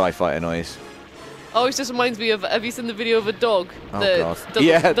a good TIE fighter noise. Oh, it just reminds me of, have you seen the video of a dog? Oh, that God.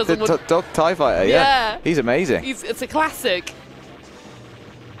 doesn't The dog TIE fighter, yeah. He's amazing. It's a classic.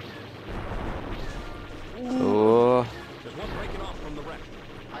 Oh.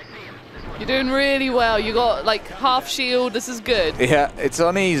 You're doing really well. You got like half shield. This is good. Yeah, it's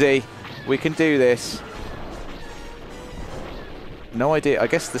on easy. We can do this. No idea. I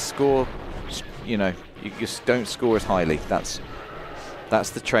guess the score, you know, you just don't score as highly. That's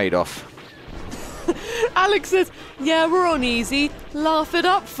the trade-off. Alex says, yeah, we're on easy. Laugh it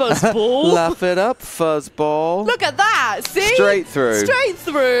up, fuzzball. Laugh it up, fuzzball. Look at that. See? Straight through. Straight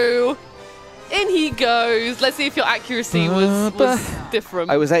through. In he goes. Let's see if your accuracy was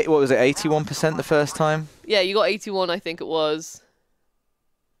different. I was what was it? 81% the first time. Yeah, you got 81, I think it was.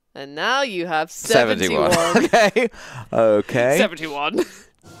 And now you have 71. Okay. Okay. 71.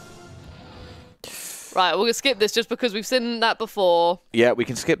 Right, we're going to skip this just because we've seen that before. Yeah, we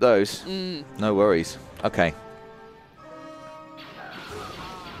can skip those. No worries. Okay.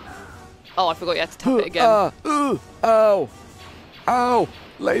 Oh, I forgot you had to tap it again. Oh. Oh.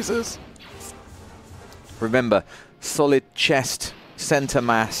 Lasers. Remember, solid chest, center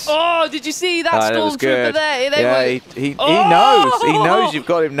mass. Oh, did you see that stormtrooper there? Yeah, he knows. He knows you've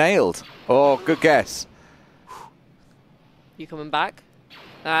got him nailed. Oh, good guess. You coming back?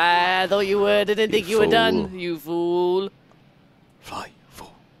 I thought you were. Didn't think you were done. You fool. Fly,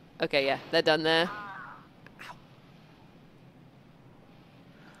 fool. Okay, yeah, they're done there.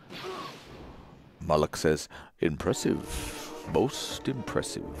 Mullock says, impressive. Most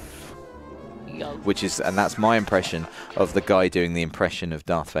impressive. Yo. And that's my impression of the guy doing the impression of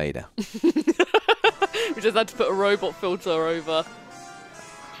Darth Vader. We just had to put a robot filter over.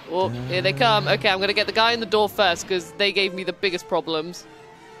 Oh, here they come. Okay, I'm going to get the guy in the door first because they gave me the biggest problems.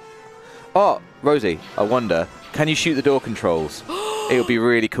 Oh, Rosie, I wonder, can you shoot the door controls? It would be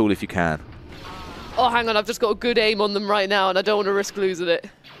really cool if you can. Oh, hang on. I've just got a good aim on them right now and I don't want to risk losing it.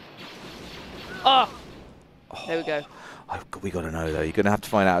 Oh, there we go. We got to know, though. You're going to have to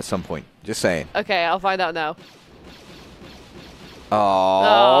find out at some point. Just saying. Okay, I'll find out now.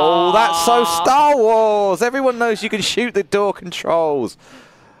 Oh, that's so Star Wars. Everyone knows you can shoot the door controls.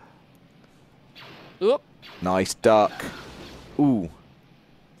 Oop. Nice duck. Ooh.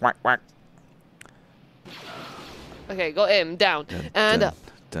 Whack, whack. Okay, got him. Down. And up.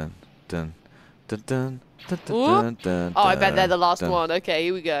 Dun, dun, dun, dun, dun, Dun, dun, oh, I bet they're the last dun. one. Okay,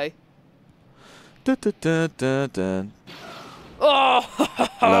 here we go. Dun, dun, dun, dun, dun. Oh,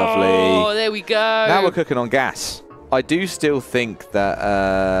 Lovely. There we go. Now we're cooking on gas. I do still think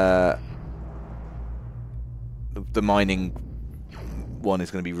that the mining one is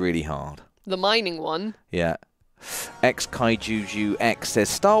going to be really hard. The mining one? Yeah. X Kaijuju X says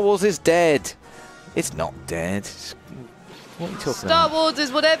Star Wars is dead. It's not dead. What are you talking Star about? Wars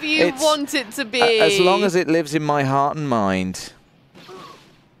is whatever you want it to be. As long as it lives in my heart and mind.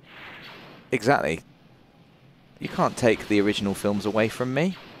 Exactly. You can't take the original films away from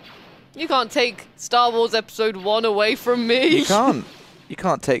me. You can't take Star Wars Episode 1 away from me. You can't. You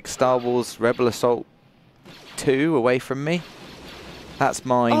can't take Star Wars Rebel Assault 2 away from me. That's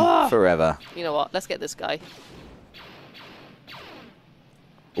mine forever. You know what? Let's get this guy.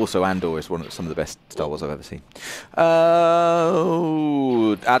 Also, Andor is some of the best Star Wars I've ever seen.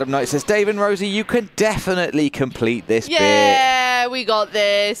 Adam Knight says, Dave and Rosie, you can definitely complete this bit. Yeah, we got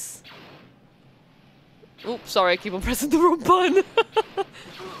this. Oops, sorry, I keep on pressing the wrong button.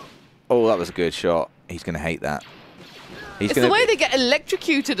 Oh, that was a good shot. He's going to hate that. It's the way they get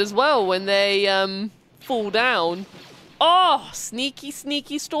electrocuted as well when they fall down. Oh, sneaky,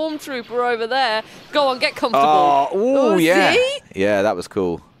 sneaky stormtrooper over there. Go on, get comfortable. Oh, yeah. See? Yeah, that was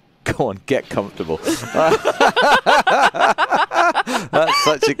cool. Go on, get comfortable. That's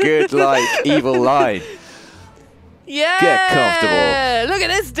such a good, like, evil line. Yeah. Get comfortable. Look at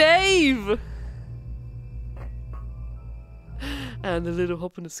this, Dave. And a little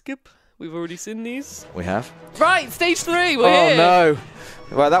hop and a skip. We've already seen these. We have. Right, stage 3. We're here. Oh, no.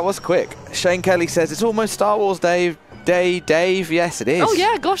 Well, that was quick. Shane Kelly says, it's almost Star Wars Dave. Dave. Yes, it is. Oh,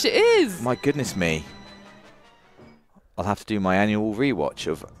 yeah, gosh, it is. My goodness me. I'll have to do my annual rewatch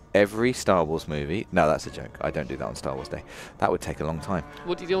of every Star Wars movie. No, that's a joke. I don't do that on Star Wars Day. That would take a long time.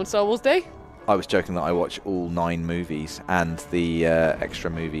 What do you do on Star Wars Day? I was joking that I watch all 9 movies and the extra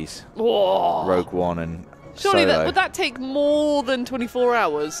movies. Whoa. Rogue One and Surely Solo. would that take more than 24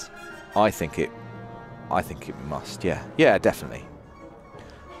 hours? I think it must, yeah. Yeah, definitely.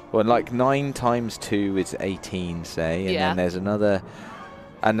 Well, like 9 times 2 is 18, say, and then there's another,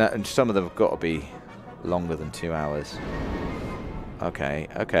 and some of them have got to be longer than 2 hours. Okay.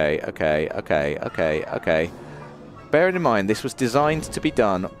 Bearing in mind, this was designed to be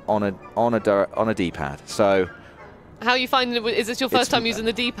done on a D-pad. So. How are you finding it? Is this your first time using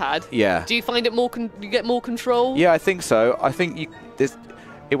the D-pad? Yeah. Do you find it more? You get more control? Yeah, I think so. I think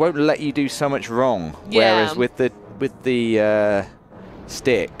it won't let you do so much wrong. Yeah. Whereas with the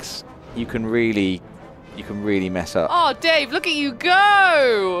sticks, you can really mess up. Oh, Dave, look at you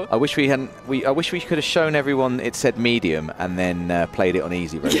go! I wish we hadn't. I wish we could have shown everyone it said medium and then played it on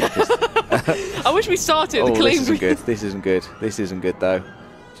easy. Really, I wish we started oh, the clean. This isn't good. This isn't good. This isn't good though.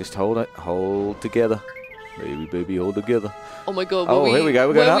 Just hold it. Hold together. Baby, hold together. Oh my god. Oh, here we go.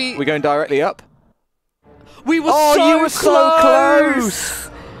 We're going up. We're going directly up. We were you were so close.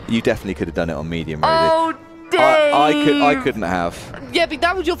 You definitely could have done it on medium, Rosie. Oh, Dave. I couldn't have. Yeah, but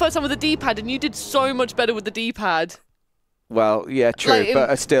that was your first time with the D-pad, and you did so much better with the D-pad. Well, yeah, true, Like,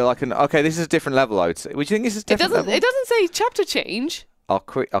 but still, I can. Okay, this is a different level. I would say. Would you think this is a different level? It doesn't say chapter change. I'll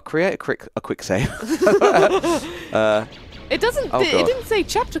create a quick save. It doesn't. Oh, it God. didn't say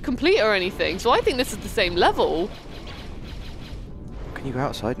chapter complete or anything. So I think this is the same level. Can you go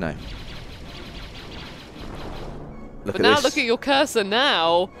outside now? Look But at now this. look at your cursor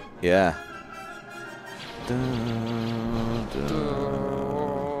now. Yeah.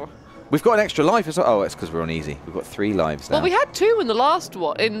 We've got an extra life as well. Oh, it's because we're on easy. We've got 3 lives now. Well, we had 2 in the last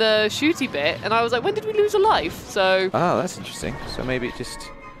one, in the shooty bit, and I was like, when did we lose a life? So. Oh, that's interesting. So maybe it just.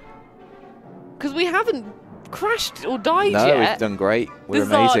 Because we haven't crashed or died No, yet. we've done great. We're This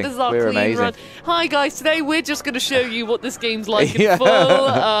is amazing. this is our We're clean amazing. run. Hi guys, today we're just going to show you what this game's like Yeah. in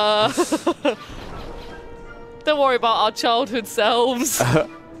full. Don't worry about our childhood selves.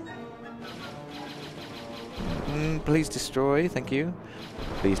 Please destroy. Thank you.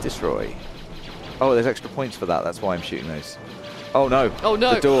 Please destroy. Oh, there's extra points for that. That's why I'm shooting those. Oh no. Oh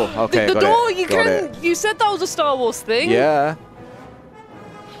no. The door. Okay, The got door. it. You Got couldn't. it. You said that was a Star Wars thing. Yeah.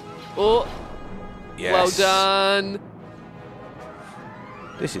 Oh. Yes. Well done.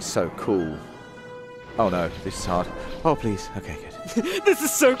 This is so cool. Oh no, this is hard. Oh please. Okay, good. This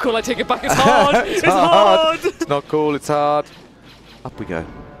is so cool. I take it back. It's hard. It's it's hard. It's not cool. It's hard. Up we go.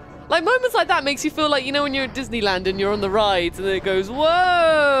 Like moments like that makes you feel like, you know, when you're at Disneyland and you're on the rides and then it goes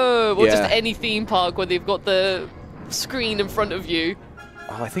whoa, or just Yeah. any theme park where they've got the screen in front of you.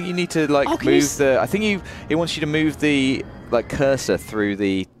 Oh, I think you need to like Oh, can you move the. I think it wants you to move the like cursor through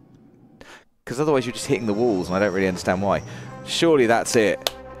the. Because otherwise you're just hitting the walls, and I don't really understand why. Surely that's it.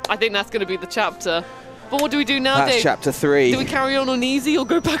 I think that's going to be the chapter. But what do we do now, That's Dave? chapter 3. Do we carry on easy or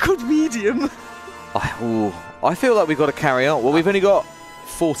go back on medium? I feel like we've got to carry on. Well, we've only got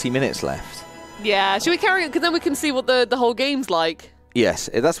 40 minutes left. Yeah, should we carry on? Because then we can see what the whole game's like. Yes,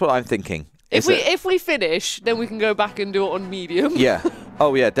 that's what I'm thinking. If we finish, then we can go back and do it on medium. Yeah.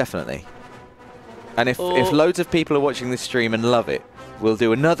 Oh, yeah, definitely. And if Oh. loads of people are watching this stream and love it, we'll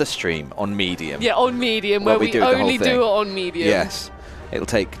do another stream on medium. Yeah, on medium, Where where we we do the whole only thing. do it on medium. Yes. It'll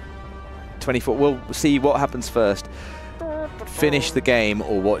take 24. We'll see what happens first. Finish the game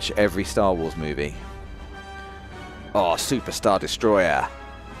or watch every Star Wars movie. Oh, Superstar Destroyer.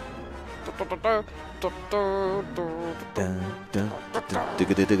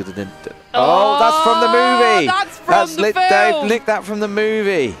 Oh, that's from the movie. That's from the film. Dave nicked that from the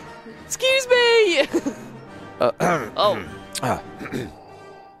movie. Excuse me. Oh.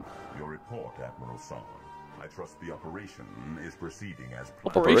 Your report, Admiral Song. I trust the operation is proceeding as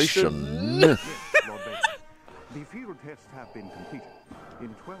planned. Operation. Lord Baker, the field tests have been completed.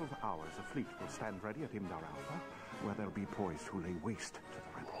 In 12 hours, a fleet will stand ready at Imdar Alpha, where they'll be poised to lay waste to the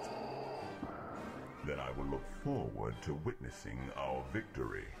rebels. Then I will look forward to witnessing our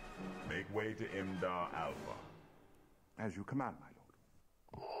victory. Make way to Imdar Alpha. As you command, my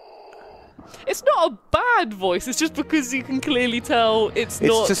lord. It's not a bad voice. It's just because you can clearly tell it's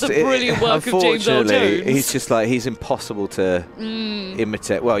not just, the brilliant work of James Earl unfortunately, Jones. he's just like, he's impossible to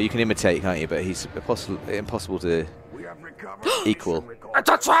imitate. Well, you can imitate, can't you? But he's impossible to We have recovered equal. It's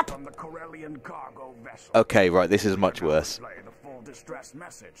a trap! from the Corellian cargo vessel. Okay, right, this is much worse. Play the full distress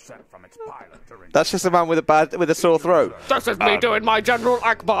message sent from its pilot during That's just a man with a sore throat. This is me doing my General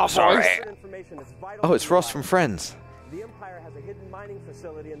Akbar voice. Information is vital Oh, it's to Ross life. from Friends. The Empire has a hidden mining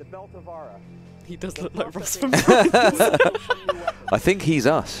facility in the belt of Ara. He does look like Ross from I think he's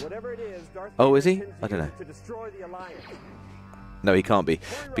us. Whatever it is, Darth Oh, Vader is he? intends I don't to know. use it to destroy the Alliance. No, he can't be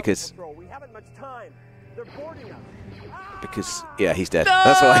Warn Rebel because Patrol, we haven't much time. They're boarding us. yeah, he's dead.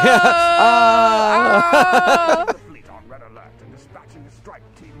 That's why. Ah! the fleet on red alert and dispatching a strike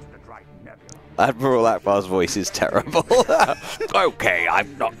team to the Dryden Nebula. Admiral Akbar's voice is terrible. Okay,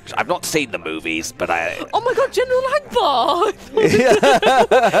 I've not seen the movies, but I. Oh my god, General Akbar!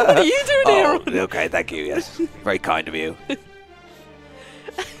 What are you doing here? Oh, okay, thank you. Yes, very kind of you.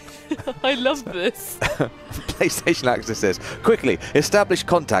 I love this. PlayStation Access says, quickly, establish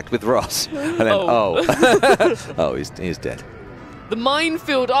contact with Ross. And then, oh. Oh, he's dead. The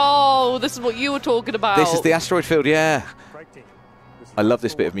minefield. Oh, this is what you were talking about. This is the asteroid field, yeah. I love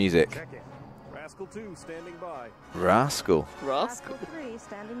this bit of music. Rascal 2 standing by. Rascal. Rascal. 3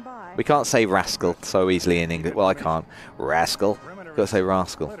 standing by. We can't say rascal so easily in English. Well, I can't. Rascal. Got to say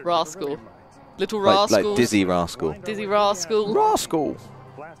rascal. Rascal. Little rascal. Like Dizzy Rascal. Dizzy rascal. Rascal.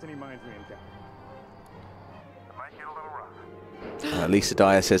 Blast any mines we encounter. It might get a little rough. Lisa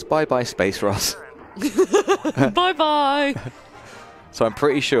Dyer says, bye-bye, Space Ross. Bye-bye. So I'm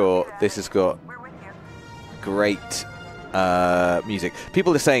pretty sure this has got great music.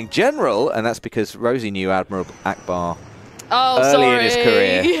 People are saying General, and that's because Rosie knew Admiral Akbar early in his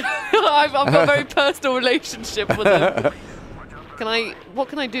career. I've got a very personal relationship with him. What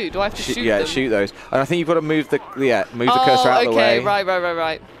can I do? Do I have to shoot them? Yeah, shoot those. And I think you've got to move the cursor out of the way. Okay,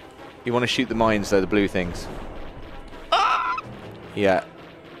 right. You want to shoot the mines though, the blue things. Yeah.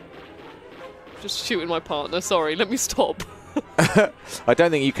 Just shooting my partner. Sorry, let me stop. I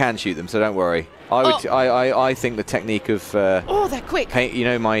don't think you can shoot them, so don't worry. I think the technique of oh, they're quick. paint. You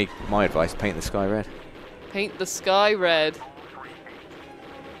know my advice: paint the sky red. Paint the sky red.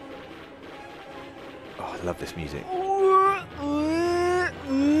 Oh, I love this music.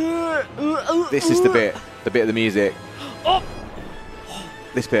 This is the bit of the music. Oh.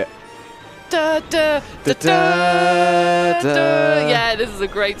 This bit. Da, da, da, da, da. Yeah, this is a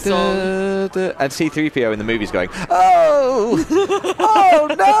great song. And C-3PO in the movie's going, oh! Oh,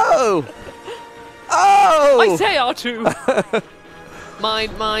 no! Oh! I say R2. Mine,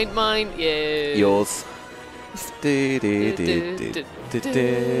 yeah. Yours.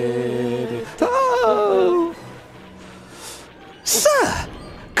 Oh! Sir!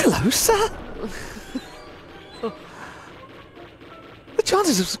 Closer! The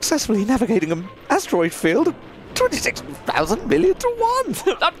chances of successfully navigating an asteroid field are 26,000 million to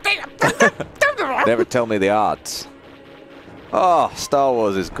 1. Never tell me the odds. Oh, Star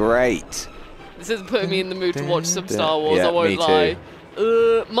Wars is great. This is putting me in the mood to watch some Star Wars, Yeah, I won't me lie.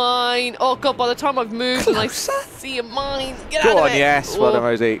 too. Mine. Oh god, by the time I've moved and I see a mine, get out Go of on, it. yes, well done,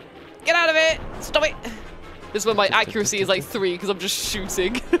 Rosie. Get out of it. Stop it. This is when my accuracy is like 3 because I'm just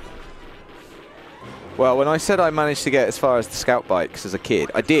shooting. Well, when I said I managed to get as far as the scout bikes as a kid,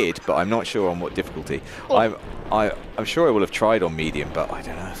 I did, but I'm not sure on what difficulty. Oh. I'm sure I will have tried on medium, but I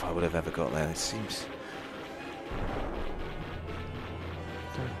don't know if I would have ever got there. It seems.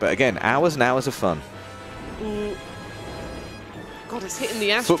 But again, hours and hours of fun. Ooh. God, it's hitting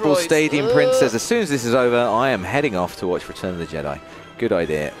the asteroids. Football Stadium Prince says, as soon as this is over, I am heading off to watch Return of the Jedi. Good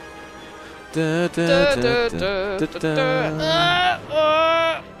idea.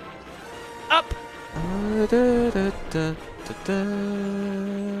 Up.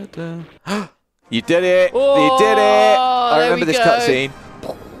 You did it! Oh, you did it! I there remember we this go. cutscene.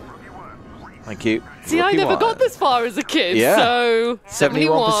 Thank you. See, I never got this far as a kid, Yeah. so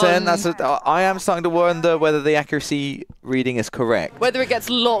 71%. I am starting to wonder whether the accuracy reading is correct. Whether it gets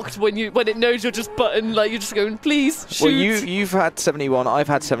locked when it knows you're just you're just going, please shoot. Well, you've had 71, I've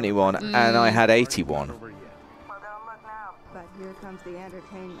had 71, and I had 81. But here comes the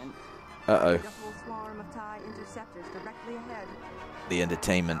entertainment. Uh-oh. A whole swarm of TIE interceptors directly ahead. The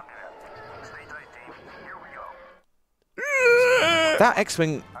entertainment. Stay tight, team. Here we go. That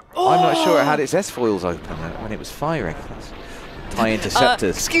X-Wing, I'm not sure it had its S-foils open when it was firing. That's TIE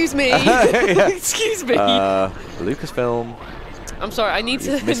interceptors. Excuse me. Yeah. Excuse me. Lucasfilm. I'm sorry. I need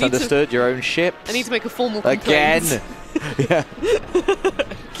to. You've misunderstood your own ship. I need to make a formal Again. complaint. Yeah.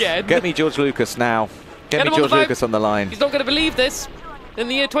 Again. Get me George Lucas now. Get me him on George the phone. Lucas on the line. He's not going to believe this. In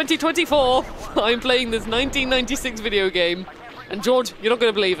the year 2024, I'm playing this 1996 video game. And George, you're not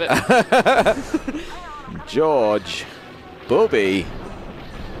going to believe it. George. Bobby.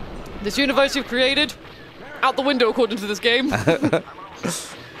 This universe you've created, out the window according to this game.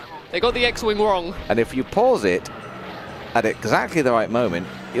 They got the X-Wing wrong. And if you pause it at exactly the right moment,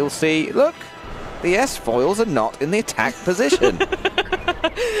 you'll see, look, the S-foils are not in the attack position.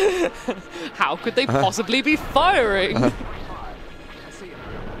 How could they possibly be firing?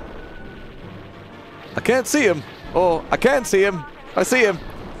 I can't see him. Or, I can see him. I see him.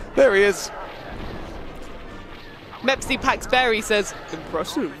 There he is. Mepsy Paxberry says,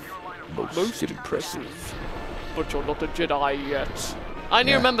 impressive. Most impressive. But you're not a Jedi yet. I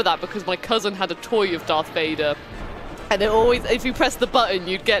only remember that because my cousin had a toy of Darth Vader. And it always, if you press the button,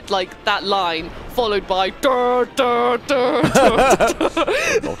 you'd get like that line followed by dur, dur, dur, dur, dur.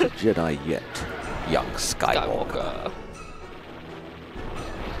 Not a Jedi yet, young Skywalker.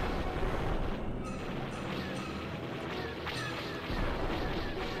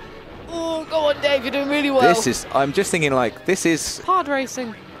 Go on, Dave. You're doing really well. This is. I'm just thinking like this is. Hard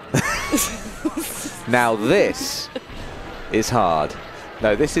racing. Now this is hard.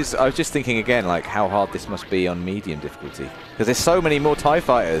 No, this is. I was just thinking again, like how hard this must be on medium difficulty because there's so many more TIE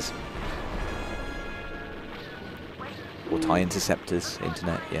fighters. Or TIE interceptors,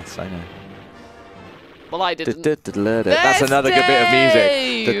 internet. Yes, I know. Well, I didn't. That's another good bit of music.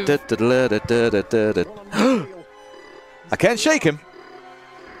 I can't shake him.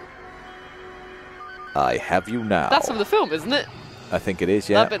 I have you now. That's from the film, isn't it? I think it is,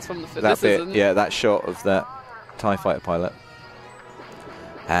 yeah. That bit's from the film. That This bit, isn't. yeah, that shot of that TIE fighter pilot.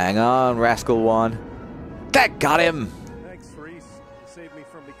 Hang on, Rascal One. That got him! Thanks, Reese. Saved me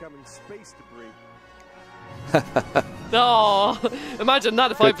from becoming space debris. Oh, imagine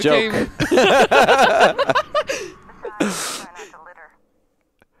that if I Good became. joke.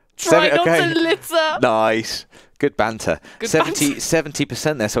 Try not to litter. Nice. Good banter. Good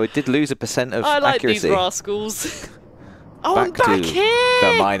 70% there, so it did lose a percent of I like accuracy. these rascals. Oh, I'm Back back to here.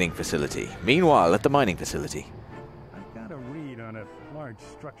 the mining facility. Meanwhile, at the mining facility. I've got a read on a large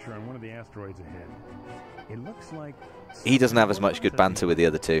structure on one of the asteroids ahead. It looks like He doesn't have as much good banter with the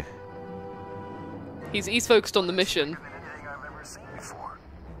other two. He's focused on the mission. Anything I've ever seen before.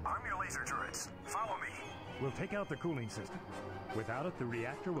 Arm your laser turrets. Follow me. we'll take out the cooling system. Without it, the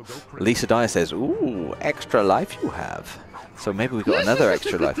reactor will go crazy. Lisa Dyer says, ooh, extra life you have. So maybe we got another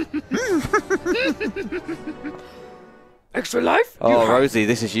extra life. Extra life? Oh, Rosie,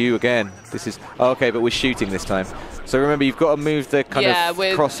 this is you again. This is... Oh, okay, but we're shooting this time. So remember, you've got to move the kind of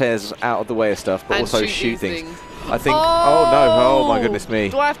crosshairs out of the way of stuff, but also shoot things. I think... Oh, no. Oh, my goodness me.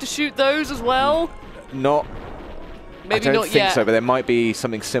 Do I have to shoot those as well? Not... Maybe I don't not think yet. so, but there might be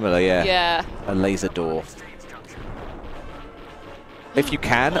something similar, yeah. Yeah. A laser door. If you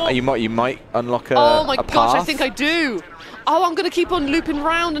can, you might unlock a Oh my a gosh, I path. think I do. Oh, I'm going to keep on looping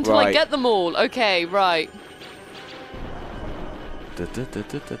round until I Right. get them all. Okay, right.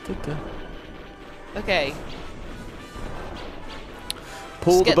 Okay.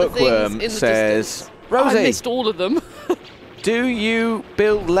 Paul Just the get the things Bookworm in the says, distance. Rosie, I missed all of them. do you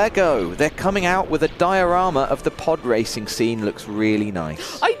build Lego? They're coming out with a diorama of the pod racing scene. Looks really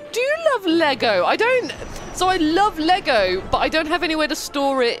nice. I do love Lego. So I love Lego, but I don't have anywhere to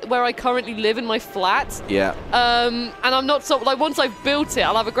store it where I currently live in my flat. Yeah. And I'm not so like once I've built it,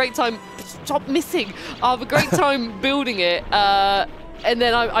 I'll have a great time. Stop missing. I'll have a great time building it, and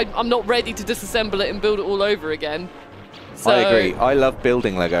then I'm not ready to disassemble it and build it all over again. So, I agree. I love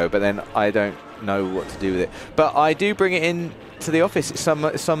building Lego, but then I don't know what to do with it. But I do bring it in to the office. Some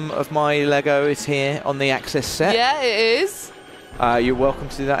of my Lego is here on the Access set. Yeah, it is. You're welcome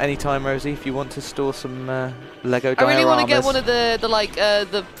to do that anytime, Rosie, if you want to store some Lego dioramas. I really want to get one of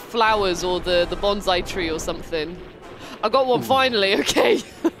the flowers or the bonsai tree or something. I got one finally. Okay.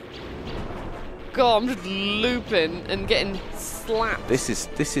 God, I'm just looping and getting slapped. This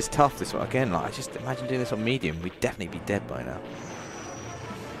is tough. This one again. Like, I just imagine doing this on medium. We'd definitely be dead by now.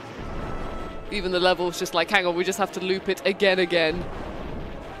 Even the level's just like, hang on, we just have to loop it again.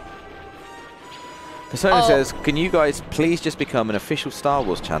 Persona says, can you guys please just become an official Star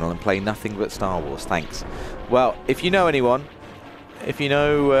Wars channel and play nothing but Star Wars? Thanks. Well, if you know anyone, if you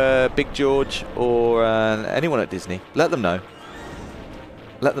know Big George or anyone at Disney, let them know.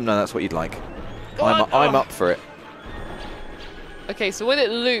 Let them know that's what you'd like. I'm up for it. Okay, so when it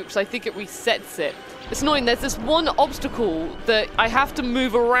loops, I think it resets it. It's annoying. There's this one obstacle that I have to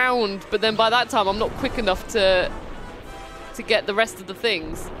move around, but then by that time I'm not quick enough to get the rest of the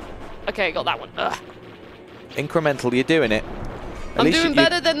things. Okay, got that one. Ugh. Incremental, you're doing it. I'm doing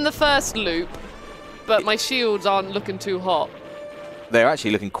better than the first loop, but my shields aren't looking too hot. They're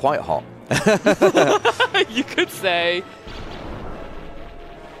actually looking quite hot. You could say.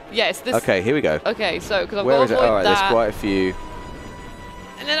 Yes, this. Okay, here we go. Okay, so because I've Where got is to it? avoid All right, that. there's quite a few.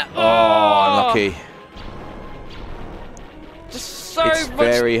 And then Oh, unlucky. Just so It's much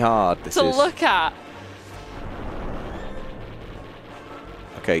very hard. This to is. look at.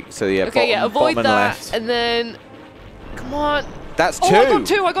 Okay, so yeah, Okay, yeah, avoid bottom and that, left. and then come on. That's two. Oh, I got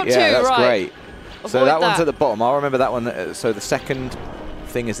two. I got two. Yeah, that's right. great. So Avoid that one's at the bottom. I'll remember that one. So the second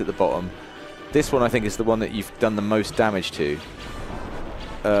thing is at the bottom. This one I think is the one that you've done the most damage to.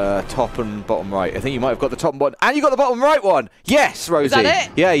 Top and bottom right. I think you might have got the top and bottom. And you got the bottom right one! Yes, Rosie! Is that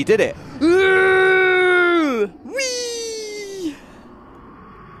it? Yeah, you did it. Whee!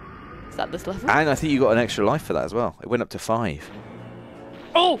 Is that this level? And I think you got an extra life for that as well. It went up to 5.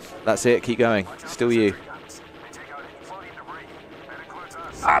 Oh! That's it. Keep going. Still you.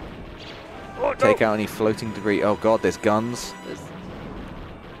 Take out any floating debris. Oh, God, there's guns.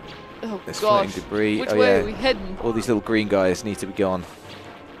 Oh, There's gosh. floating debris. Which oh, way yeah. are we heading? All these little green guys need to be gone.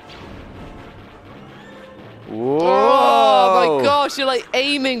 Whoa! Oh my gosh, you're like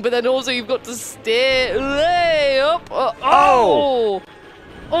aiming, but then also you've got to steer way up. Oh!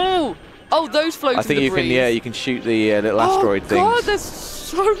 Oh, those floating I think you debris. can, yeah, you can shoot the little asteroid things. Oh God, there's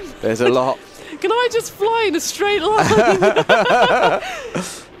so many. There's a lot. Can I just fly in a straight line?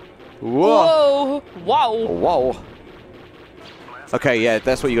 Whoa! Whoa! Wow! Whoa! Okay, yeah,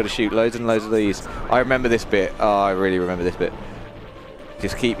 that's what you got to shoot. Loads and loads of these. I remember this bit. Oh, I really remember this bit.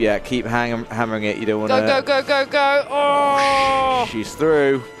 Just keep hammering it. You don't want to. Go! Oh! She's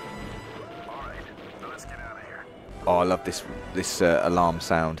through. All right, so let's get out of here. Oh, I love this alarm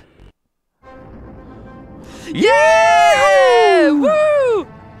sound. Yeah! Woo!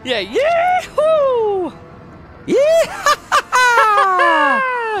 Yeah! Yahoo! Yeah!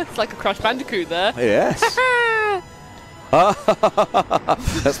 It's like a Crash Bandicoot there. Yes.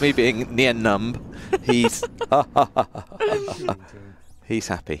 That's me being near numb. He's he's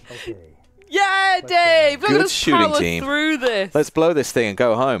happy. Yeah, Dave! Look Good at us shooting power team. through this. Let's blow this thing and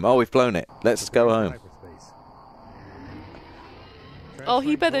go home. Oh, we've blown it. Let's go home. Oh,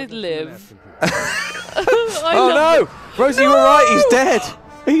 he better live. Oh no! Rosie, you were right. He's dead.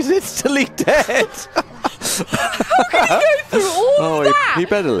 He's instantly dead. How can he go through all of that? He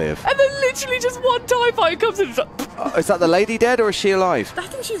better live. And then literally just one TIE fighter comes in and Is that the lady dead or is she alive? I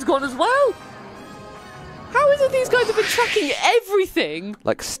think she's gone as well. How is it these guys have been tracking everything?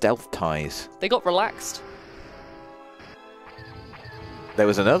 Like stealth ties. They got relaxed. There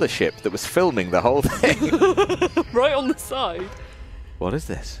was another ship that was filming the whole thing. Right on the side. What is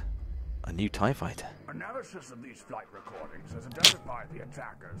this? A new TIE fighter. Analysis of these flight recordings has identified the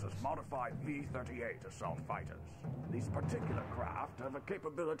attackers as modified V-38 assault fighters. These particular craft have a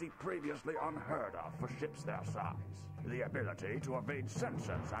capability previously unheard of for ships their size. The ability to evade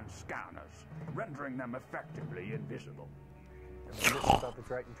sensors and scanners, rendering them effectively invisible. And the mission about the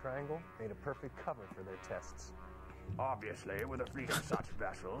Triton Triangle made a perfect cover for their tests. Obviously, with a fleet of such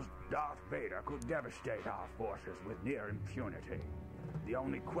vessels, Darth Vader could devastate our forces with near impunity. The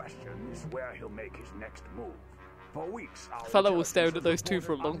only question is where he'll make his next move. For weeks, I felt like we were staring at those two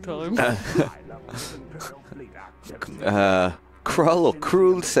for a long time. Krull or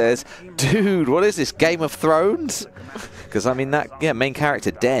Krul says, dude, what is this, Game of Thrones? Because, I mean, that, yeah, main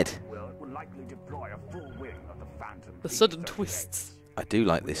character dead. The sudden twists. I do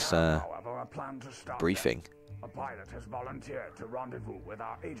like this briefing. A pilot has volunteered to rendezvous with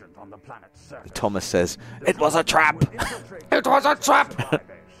our agent on the planet's surface. Thomas says, it was a trap! It was a trap!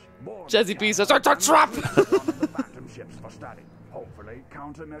 Jazzy B says, it's a trap! Hopefully,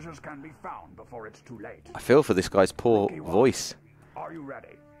 countermeasures can be found before it's too late. I feel for this guy's poor voice. Are you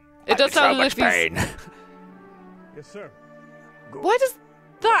ready? It does sound as if he's... Yes, sir. Why does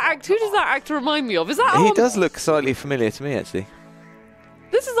that act... Who does that actor remind me of? Is that He does look slightly familiar to me, actually.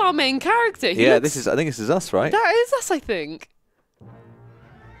 This is our main character. Yeah, this is. I think this is us, right? That is us, I think.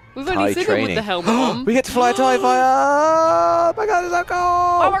 We've only seen him with the helmet on. We get to fly a TIE fighter! Oh my god, it's so cool!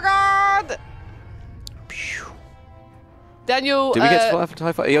 Oh my god! Daniel... Do we get to fly a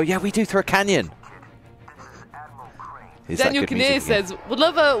TIE fighter? Oh yeah, we do through a canyon. Daniel Kinnear says, would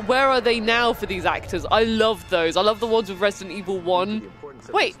love a where are they now for these actors? I love those. I love the ones with Resident Evil 1.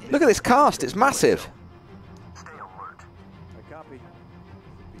 Wait. Look at this cast. It's massive.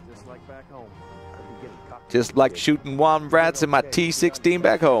 Just like shooting one rats in my T-16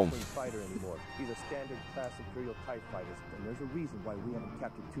 back home.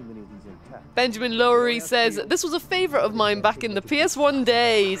 Benjamin Lowry says, this was a favourite of mine back in the PS1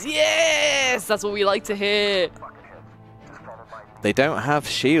 days. Yes! That's what we like to hear. They don't have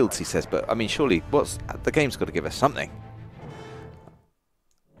shields, he says, but I mean, surely, the game's got to give us something.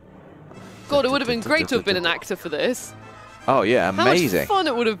 God, it would have been great to have been an actor for this. Oh yeah, amazing. How much fun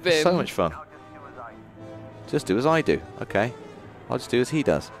it would have been. So much fun. Just do as I do. Okay. I'll just do as he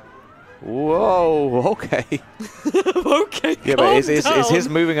does. Whoa, okay. Okay, yeah, but is his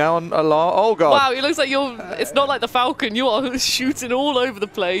moving on a lot? Oh god. Wow, he looks like it's not like the Falcon. You are shooting all over the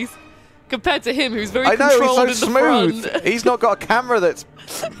place. Compared to him, who's very controlled he's so in smooth. the front. He's not got a camera that's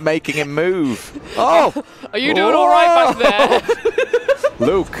making him move. Oh! Are you doing all right back there?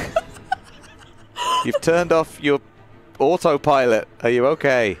 Luke, you've turned off your autopilot. Are you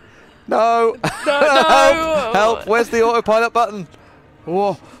okay? No! No! Help! Where's the autopilot button?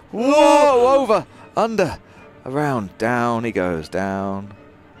 Whoa! Whoa! Over! Under! Around! Down he goes. Down.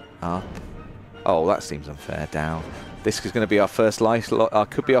 Up. Oh, that seems unfair. Down. This is going to be our first life.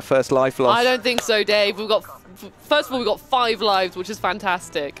 Could be our first life loss. I don't think so, Dave. We've got. First of all, we've got 5 lives, which is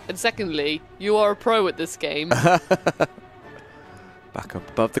fantastic. And secondly, you are a pro at this game. Back up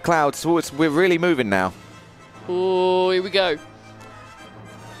above the clouds. So we're really moving now. Oh, here we go.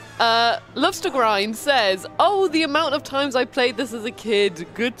 Loves to Grind says, oh, the amount of times I played this as a kid.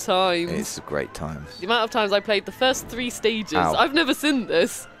 Good times. It's a great time. The amount of times I played the first 3 stages. Ow. I've never seen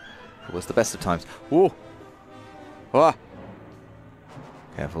this. It was the best of times. Whoa. Ah.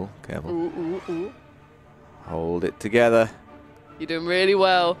 Careful, careful. Ooh, ooh, ooh. Hold it together. You're doing really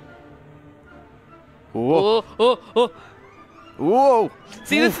well. Whoa. Oh, oh, oh. Whoa.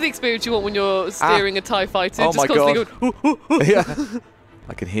 See, this is the experience you want when you're steering a TIE fighter. Oh just my constantly God. going, ooh, ooh, ooh. Yeah.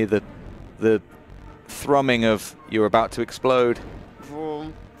 I can hear the thrumming of you're about to explode.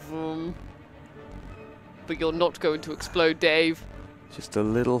 Vroom, vroom. But you're not going to explode, Dave. Just a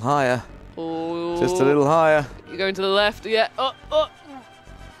little higher. Oh. Just a little higher. You're going to the left. Yeah. Oh, oh.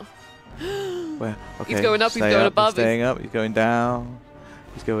 Where? Okay. He's going up, he's stay going up, above. He's staying up. He's going down.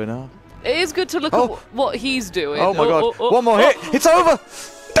 He's going up. It is good to look at what he's doing. Oh my God. Oh. One more hit. It's over.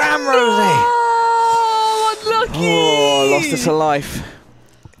 Damn, Rosie. Oh, unlucky. Oh, I lost it to life.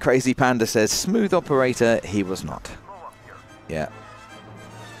 Crazy Panda says, smooth operator, he was not. Yeah.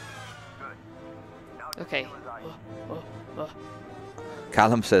 Okay.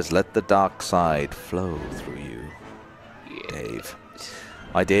 Callum says, let the dark side flow through you, Dave.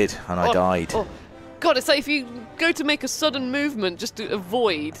 I did, and I died. Oh. God, it's like if you go to make a sudden movement just to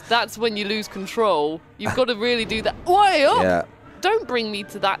avoid, that's when you lose control. You've got to really do that. Way up! Yeah. Don't bring me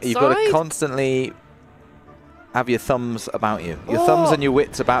to that You've side. got to constantly have your thumbs about you. Your thumbs and your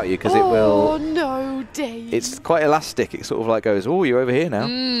wits about you, because it will... Oh, no, Dave. It's quite elastic. It sort of like goes, oh, you're over here now.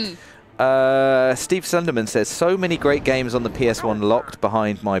 Steve Sunderman says, so many great games on the PS1 locked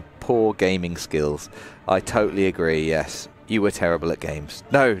behind my poor gaming skills. I totally agree, yes. You were terrible at games.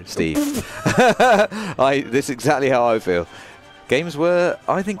 No, Steve. This is exactly how I feel.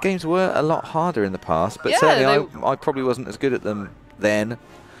 I think games were a lot harder in the past, but certainly I probably wasn't as good at them then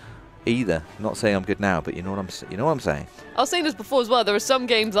either. Not saying I'm good now, but you know what I'm saying. I was saying this before as well. There are some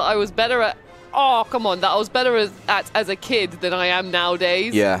games that I was better at. Oh, come on, that I was better at as a kid than I am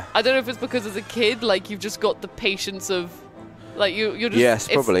nowadays. Yeah. I don't know if it's because as a kid, like, you've just got the patience of, like, you're just... Yes,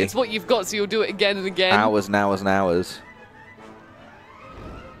 probably. It's what you've got, so you'll do it again and again. Hours and hours and hours.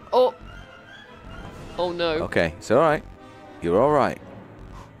 Oh. Oh, no. Okay, it's all right. You're all right.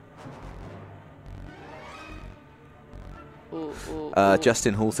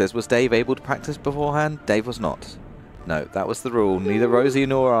 Justin Hall says, was Dave able to practice beforehand? Dave was not. No, that was the rule. Neither Rosie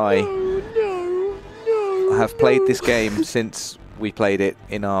nor I have played this game since we played it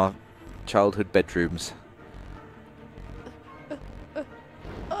in our childhood bedrooms.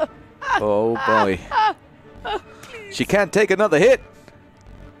 Oh boy. She can't take another hit.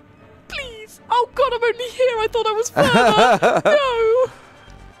 Please. Oh God, I'm only here. I thought I was further. No.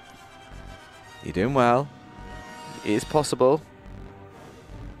 You're doing well. It is possible.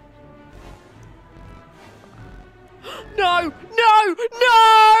 No! No! No!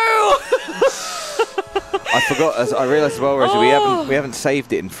 I forgot. I realised as well, Rosie, we haven't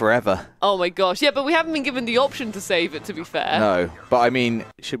saved it in forever. Oh my gosh! Yeah, but we haven't been given the option to save it. To be fair. No, but I mean,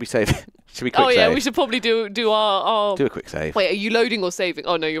 should we save it? Should we quick save? Oh yeah, save? we should probably do our. Do a quick save. Wait, are you loading or saving?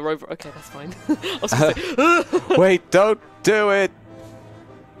 Oh no, you're over. Okay, that's fine. I was gonna say, wait, don't do it.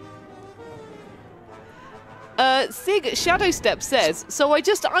 Sig Shadowstep says, so I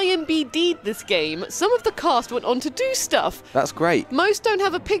just IMDb'd this game. Some of the cast went on to do stuff. That's great. Most don't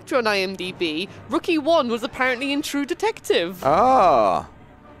have a picture on IMDb. Rookie 1 was apparently in True Detective. Ah.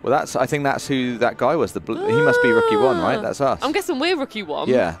 Well, I think that's who that guy was. He must be Rookie 1, right? That's us. I'm guessing we're Rookie 1.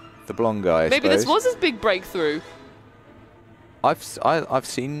 Yeah, the blonde guy, Maybe this was his big breakthrough. I've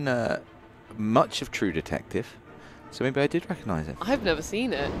seen much of True Detective, so maybe I did recognise it. I've never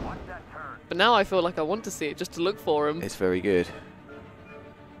seen it. But now I feel like I want to see it just to look for him. It's very good.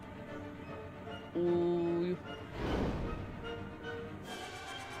 Ooh.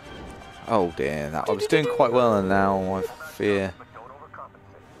 Oh dear, I was doing quite well and now I fear...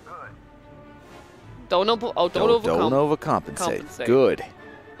 Don't overcompensate. Good.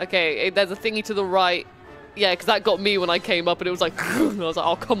 Okay, there's a thingy to the right. Yeah, because that got me when I came up and it was like... I was like,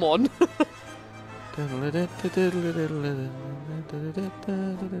 oh, come on. You're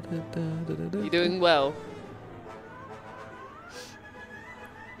doing well.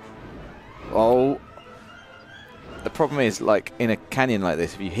 Oh. The problem is, like, in a canyon like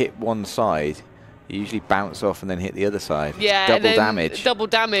this, if you hit one side, you usually bounce off and then hit the other side. Yeah, double damage. Double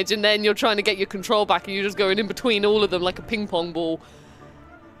damage, and then you're trying to get your control back and you're just going in between all of them like a ping pong ball.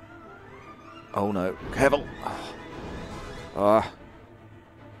 Oh no. Careful. Ah.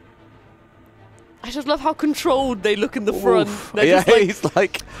 I just love how controlled they look in the front. Yeah, just like, he's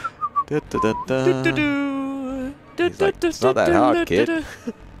like... He's like, it's not that hard, kid.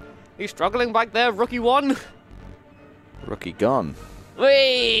 He's struggling back there, Rookie 1. Rookie gone.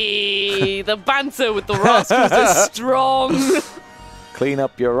 Whee! The banter with the rascals is strong. Clean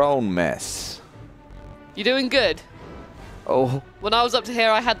up your own mess. You're doing good. Oh. When I was up to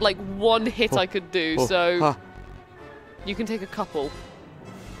here, I had like one hit I could do, so you can take a couple.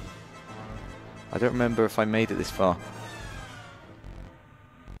 I don't remember if I made it this far.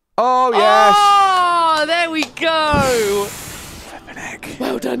 Oh, yes! Oh, there we go! Flippin' heck.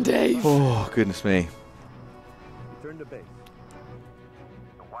 Well done, Dave. Oh, goodness me. Return to base.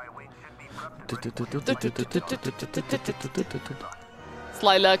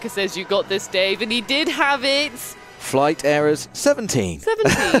 Sly Lurker says you got this, Dave, and he did have it. Flight errors 17.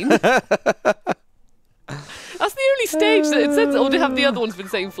 17? That's the only stage that it says, or did have the other ones been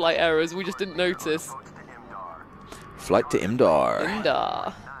saying flight errors? We just didn't notice. Flight to Imdar.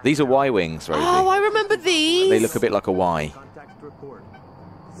 Imdar. These are Y-wings, Rosie. Oh, I remember these. They look a bit like a Y.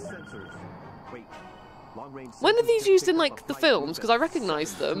 When are these used in like the films? Because I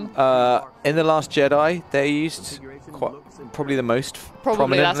recognise them. In The Last Jedi, they're used probably the most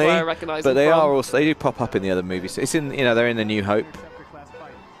Probably that's prominently. where I recognise them But they from. are also, they do pop up in the other movies. It's in, you know, they're in the New Hope.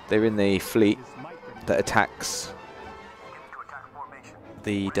 They're in the fleet that attacks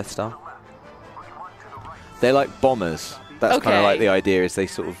the Death Star. They're like bombers. That's kind of like the idea, is they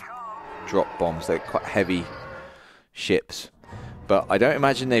sort of drop bombs. They're quite heavy ships. But I don't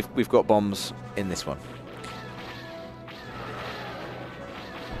imagine we've got bombs in this one.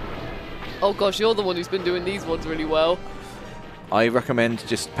 Oh gosh, you're the one who's been doing these ones really well. I recommend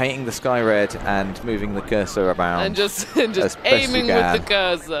just painting the sky red and moving the cursor around. And just aiming with the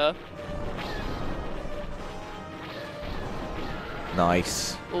cursor.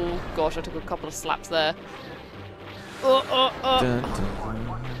 Nice. Oh gosh, I took a couple of slaps there. Dun, dun.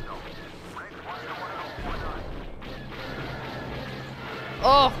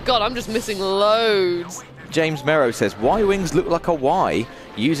 Oh god, I'm just missing loads. James Merrow says, Y-wings look like a Y,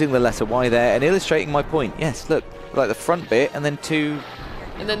 using the letter Y there and illustrating my point. Yes, look, like the front bit and then two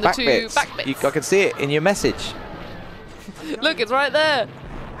And then the back two bits. back bits. I can see it in your message. Look, it's right there.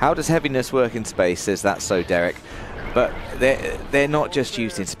 How does heaviness work in space, says That's So Derek. But they're not just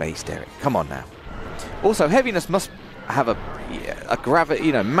used in space, Derek. Come on now. Also, heaviness must have a gravity,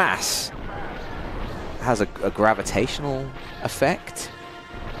 you know, mass has a gravitational effect.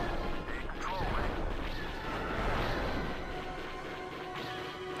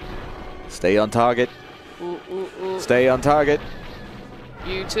 Stay on target. Ooh, ooh, ooh. Stay on target.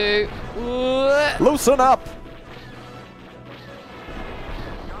 You two. Ooh. Loosen up.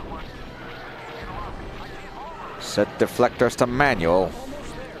 Set deflectors to manual.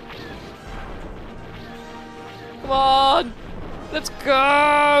 Come on. Let's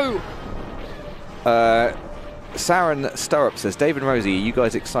go. Saren Stirrup says, David and Rosie, are you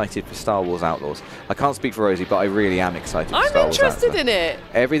guys excited for Star Wars Outlaws? I can't speak for Rosie, but I really am excited for Star Wars Outlaws. I'm interested in it.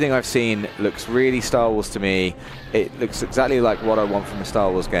 Everything I've seen looks really Star Wars to me. It looks exactly like what I want from a Star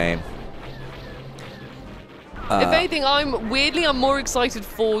Wars game. If anything, I'm more excited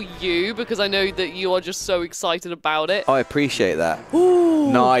for you because I know that you are just so excited about it. I appreciate that.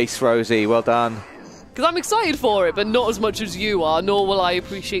 Ooh. Nice, Rosie. Well done. Because I'm excited for it, but not as much as you are, nor will I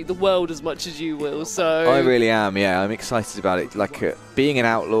appreciate the world as much as you will, so... I really am, yeah. I'm excited about it. Like, being an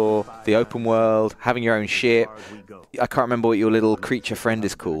outlaw, the open world, having your own ship. I can't remember what your little creature friend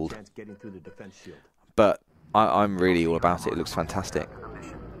is called. But I'm really all about it. It looks fantastic.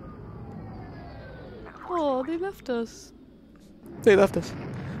 Oh, they left us. They left us.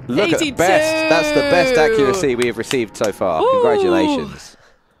 Look 82. at the best. That's the best accuracy we have received so far. Ooh. Congratulations.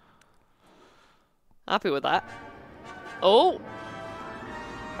 Happy with that. Oh.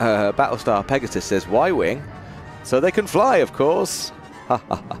 Battlestar Pegasus says, Y-wing, so they can fly, of course.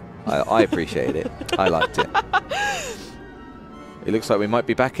 I appreciate it. I liked it. It looks like we might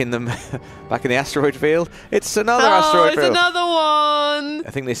be back in the asteroid field. It's another asteroid field. It's another one. I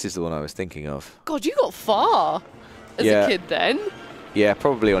think this is the one I was thinking of. God, you got far as a kid then. Yeah,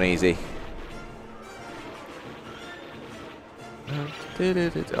 probably on easy.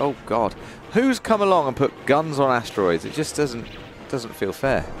 Oh God, who's come along and put guns on asteroids? It just doesn't feel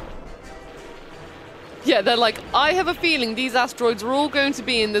fair. Yeah, they're like, I have a feeling these asteroids are all going to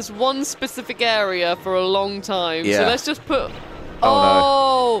be in this one specific area for a long time. Yeah. So let's just put...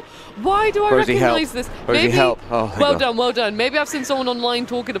 Oh no. Why do I Rosie, recognize help. this? Rosie, Maybe, help. Oh, well done, well done. Maybe I've seen someone online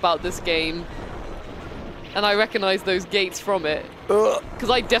talking about this game. And I recognize those gates from it. Because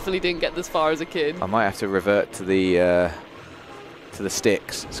I definitely didn't get this far as a kid. I might have to revert to the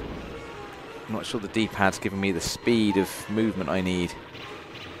sticks. I'm not sure the D-pad's giving me the speed of movement I need.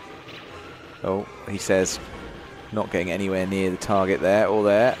 Oh, he says not getting anywhere near the target there or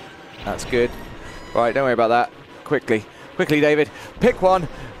there. That's good. Right, don't worry about that. Quickly, Quickly, David. Pick one.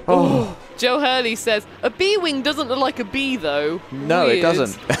 Oh. Joe Hurley says, a B-wing doesn't look like a B, though. No, Weird. it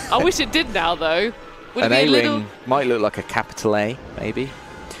doesn't. I wish it did now, though. Would An it be A-wing a little... might look like a capital A, maybe.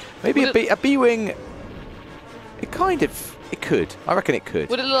 Maybe a B-wing... It kind of... It could. I reckon it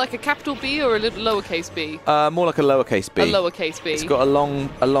could. Would it look like a capital B or a little lowercase b? More like a lowercase b. A lowercase b. It's got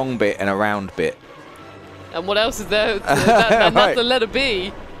a long bit and a round bit. And what else is there? That's the letter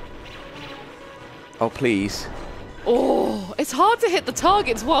B. Oh, please. Oh, it's hard to hit the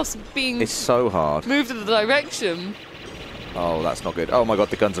targets whilst being... It's so hard. Moved in the direction. Oh, that's not good. Oh my god,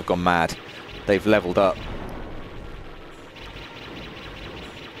 the guns have gone mad. They've leveled up.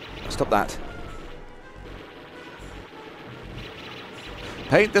 Stop that.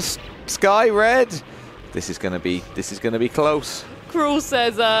 Paint the sky red. This is gonna be close. Cruel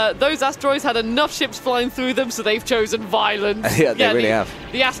says those asteroids had enough ships flying through them, so they've chosen violence. Yeah, they really have.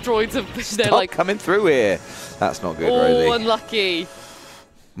 The asteroids have. They're Stop like coming through here. That's not good, oh, Rosie. unlucky.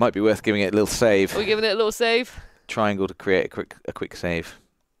 Might be worth giving it a little save. Are we giving it a little save? Triangle to create a quick save.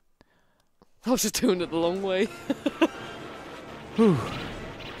 I was just doing it the long way.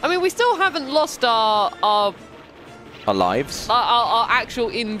 I mean, we still haven't lost our lives. Our actual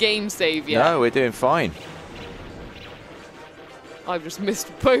in-game save yet. No, we're doing fine. I've just missed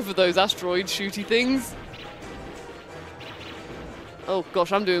both of those asteroid shooty things. Oh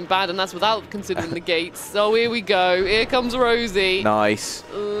gosh, I'm doing bad, and that's without considering the gates. So here we go. Here comes Rosie. Nice.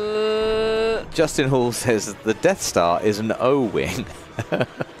 Justin Hall says the Death Star is an O-wing.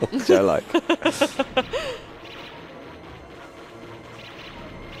 Which I like.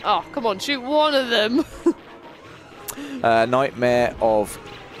 Oh, come on, shoot one of them. Nightmare of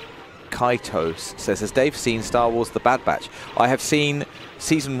Kaitos says, has Dave seen Star Wars The Bad Batch? I have seen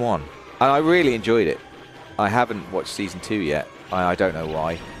Season 1, and I really enjoyed it. I haven't watched Season 2 yet. I don't know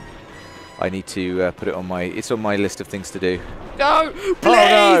why. I need to put it on my... It's on my list of things to do. No! Please!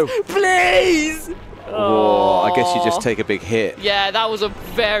 Oh, no. Please! Oh, I guess you just take a big hit. Yeah, that was a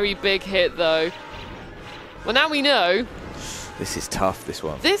very big hit, though. Well, now we know. This is tough, this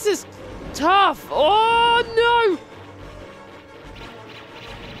one. This is tough. Oh, no!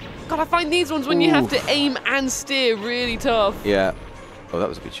 God, I find these ones when you have to aim and steer really tough. Yeah. Oh, that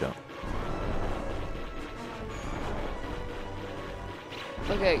was a good shot.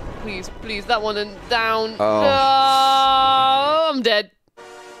 Okay, please, that one and down. Oh. No, I'm dead.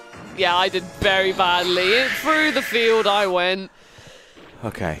 Yeah, I did very badly. Through the field I went.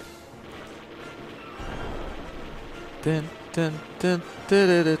 Okay. Dun, dun, dun, dun,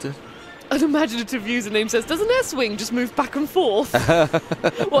 dun, dun, dun. An imaginative username says, does an S-wing just move back and forth?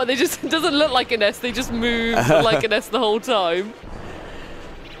 Well, it doesn't look like an S, they just move like an S the whole time.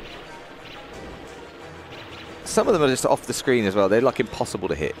 Some of them are just off the screen as well. They're like impossible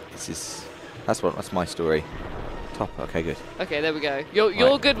to hit. That's my story. Top. Okay, good. Okay, there we go.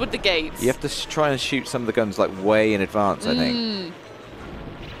 You're good with the gates. You have to try and shoot some of the guns like way in advance, I think.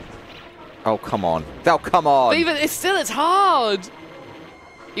 Oh, come on. Oh, come on. But even it's hard.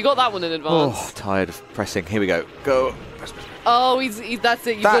 You got that one in advance. Oh, tired of pressing. Here we go. Go. Oh, that's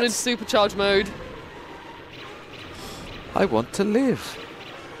it. You've gone into supercharge mode. I want to live.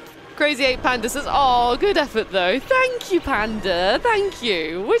 Crazy 8 Panda says, oh, good effort though. Thank you, Panda. Thank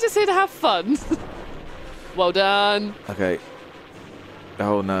you. We're just here to have fun. Well done. Okay.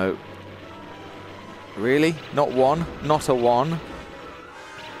 Oh, no. Really? Not one? Not a one?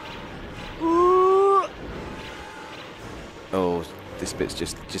 Oh, this bit's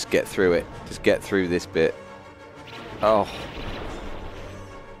just get through it. Just get through this bit. Oh.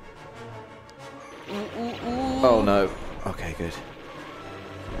 Oh, no. Okay, good.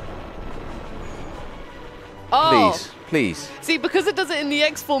 Oh. Please. See, because it does it in the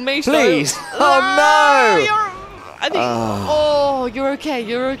X formation. Please. Oh, no. You're okay.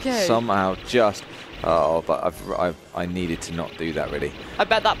 You're okay. Somehow just... Oh, but I needed to not do that, really. I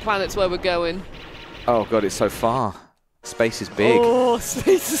bet that planet's where we're going. Oh, God, it's so far. Space is big. Oh,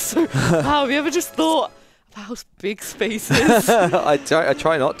 space is so... Wow, have you ever just thought of how big space is? I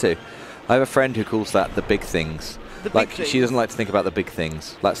try not to. I have a friend who calls that the big things. She doesn't like to think about the big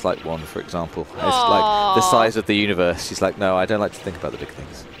things. That's like one, for example. It's like the size of the universe. She's like, no, I don't like to think about the big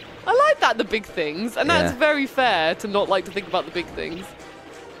things. I like that, the big things. And that's very fair to not like to think about the big things.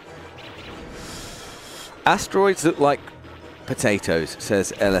 Asteroids look like potatoes,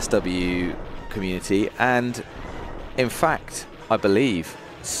 says LSW community. And in fact, I believe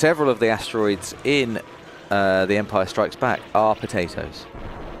several of the asteroids in The Empire Strikes Back are potatoes.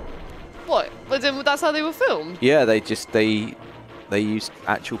 What? But then that's how they were filmed? Yeah, they used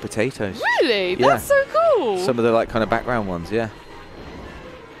actual potatoes. Really? Yeah. That's so cool. Some of the like kind of background ones, yeah.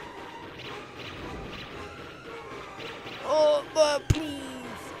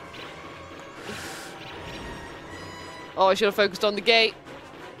 Oh, I should have focused on the gate.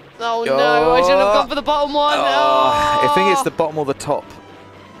 Oh no, I should have gone for the bottom one. Oh. I think it's the bottom or the top.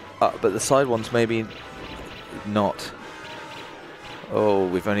 But the side ones maybe not. Oh,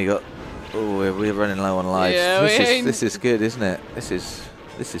 we've only got. Oh, we're running low on lives. Yeah, this is good, isn't it? This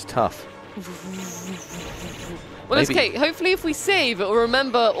is tough. Well, it's okay. Hopefully, if we save, it will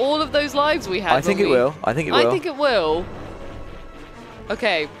remember all of those lives we had. I think it will. I think it will. I think it will.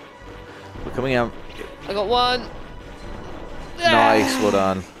 Okay. We're coming out. I got one. Nice, well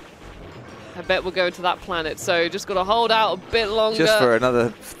done. I bet we'll go to that planet, so just got to hold out a bit longer. Just for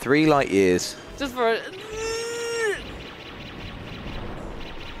another 3 light years. Just for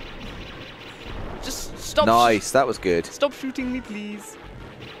Just stop. Nice, that was good. Stop shooting me, please.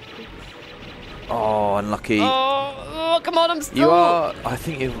 Oh, unlucky. Oh, come on, I'm still. You are. I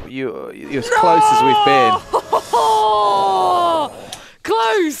think you're as close as we've been.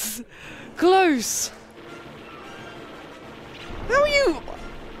 Close. Close. How are you?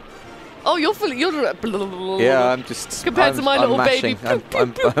 Oh, you're fully. You're. Yeah, I'm just. Compared to my little mashing. baby.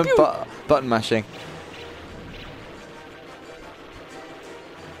 I'm button mashing.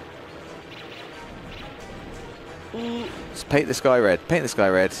 Just paint the sky red. Paint the sky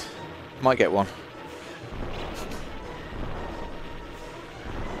red. Might get one.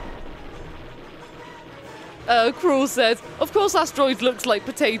 Cruel says, of course asteroids looks like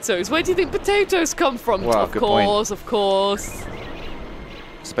potatoes. Where do you think potatoes come from? Well, of good course, point. of course.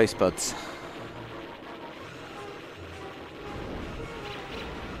 Space buds.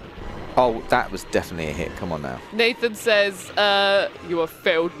 Oh, that was definitely a hit. Come on now. Nathan says, you have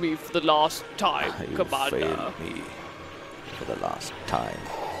failed me for the last time, You Commander. failed me for the last time.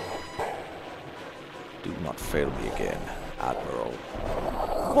 Do not fail me again, Admiral.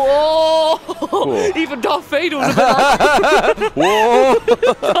 Whoa! Whoa. Even Darth Vader was a bit like Whoa!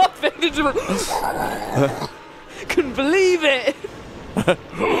 Darth Vader's a bit couldn't believe it!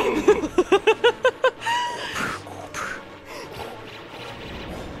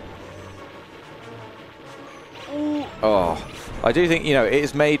 Oh, I do think, you know, it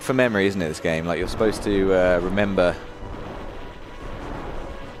is made for memory, isn't it, this game? Like, you're supposed to remember.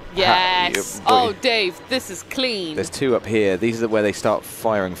 Yes! Oh, Dave, this is clean. There's 2 up here. These are where they start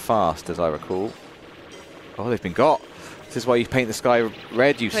firing fast, as I recall. Oh, they've been got. This is why you paint the sky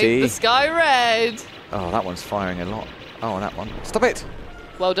red, you see. Paint the sky red. Oh, that one's firing a lot. Oh, and that one. Stop it!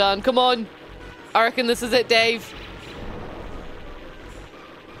 Well done. Come on. I reckon this is it, Dave.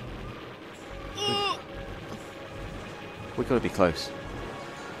 We've got to be close.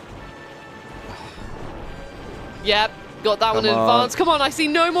 Yep. Got that one in Come advance. Come on, I see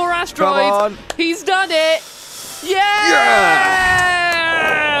no more asteroids. Come on. He's done it. Yes!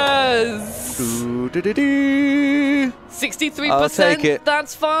 Do-do-do-do. 63%. I'll take it.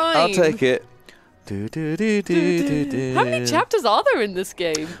 That's fine. I'll take it. Do-do-do-do-do-do. How many chapters are there in this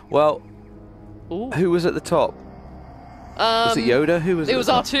game? Well, Ooh. who was at the top? Was it Yoda? Who was It at was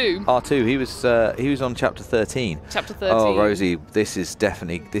the top? R2. R2. He was on chapter 13. Chapter 13. Oh, Rosie, this is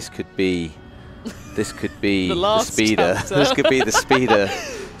definitely. This could be The last speeder. chapter. This could be the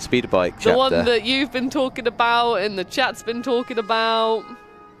speeder bike chapter. The one that you've been talking about and the chat's been talking about.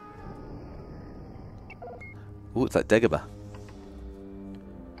 Oh, it's like Dagobah.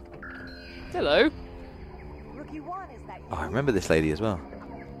 Hello. Oh, I remember this lady as well.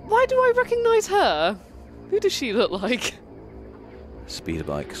 Why do I recognise her? Who does she look like? Speeder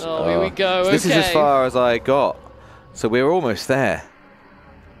bikes. Oh, here we go. So this is as far as I got. So we're almost there.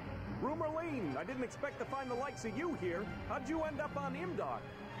 Rumorline, I didn't expect to find the likes of you here. How'd you end up on Imdar?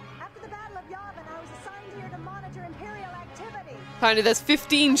 After the Battle of Yavin, I was assigned here to monitor Imperial activity. Apparently there's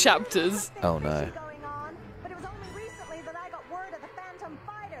 15 chapters. Oh no. Going on, but it was only recently that I got word of the Phantom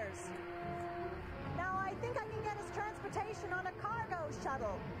Fighters. Now I think I can get us transportation on a cargo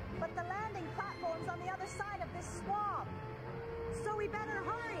shuttle, but the landing platform's on the other side of this swamp. So we better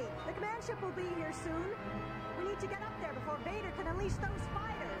hurry. The command ship will be here soon. We need to get up there before Vader can unleash those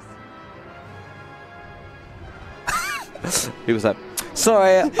fighters. He was like,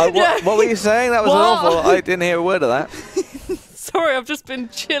 sorry, what were you saying? That was awful. I didn't hear a word of that. Sorry, I've just been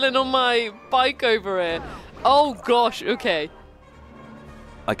chilling on my bike over here. Oh gosh, okay.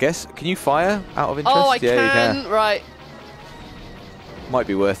 I guess, can you fire out of interest? Oh, I yeah, can. you can. Right. Might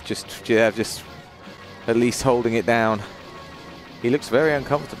be worth just at least holding it down. He looks very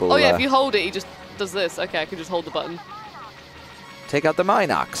uncomfortable. Oh yeah, if you hold it, he just does this. Okay, I can just hold the button. Take out the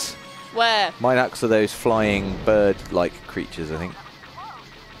Minox. Where? Minox are those flying bird-like creatures, I think.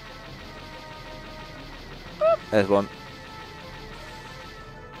 Boop. There's one.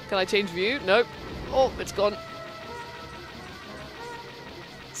 Can I change view? Nope. Oh, it's gone.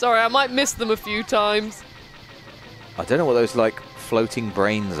 Sorry, I might miss them a few times. I don't know what those, like, floating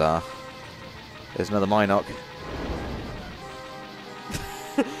brains are. There's another Minoc.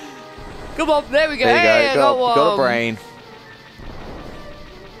 Come on, there we go. There you Hey, go. I got one. Got a brain.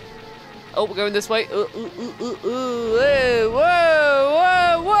 Oh, we're going this way. Hey,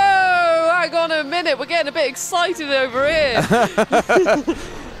 whoa. Hang on a minute. We're getting a bit excited over here.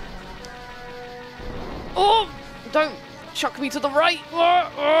 Oh, don't chuck me to the right.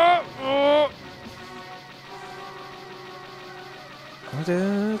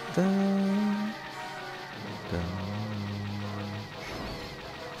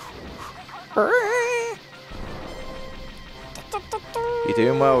 You're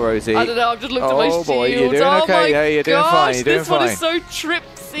doing well, Rosie. I don't know, I've just looked at my shields. Oh boy, you're doing oh okay. my Yeah, you're doing gosh, fine. You're doing this fine. one is so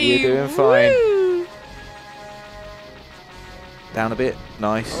tripsy. You're doing fine. Woo. Down a bit.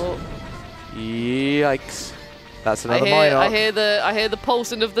 Nice. Oh. Yikes. That's another Minoc. I hear the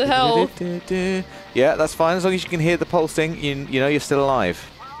pulsing of the health. Yeah, that's fine. As long as you can hear the pulsing, you know you're still alive.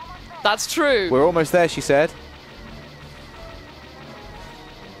 That's true. We're almost there, she said.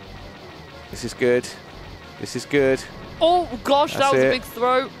 This is good. This is good. Oh gosh, That's that was it. a big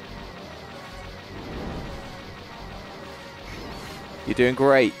throw. You're doing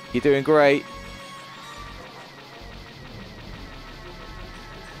great. You're doing great.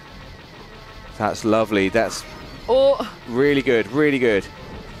 That's lovely. That's really good. Really good.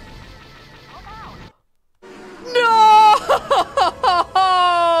 No!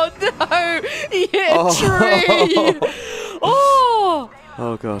 No! He hit a tree! Oh!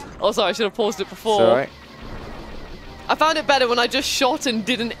 Oh, God. Oh, sorry, I should have paused it before. It's all right. I found it better when I just shot and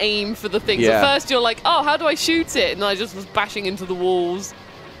didn't aim for the things. Yeah. At first you're like, oh, how do I shoot it? And I just was bashing into the walls.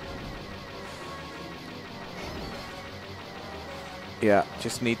 Yeah,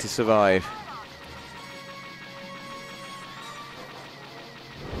 just need to survive.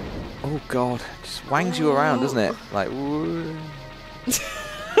 Oh, God. Just wangs you around, doesn't it? Like, woo.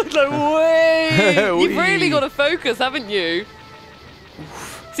 No way! You've Wee. really got to focus, haven't you?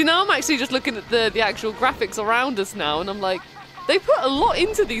 See, now I'm actually just looking at the actual graphics around us now, and I'm like, they put a lot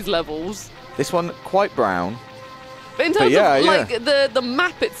into these levels. This one, quite brown. But in terms yeah, of, yeah. like, the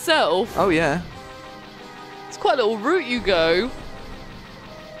map itself, Oh, yeah. it's quite a little route you go.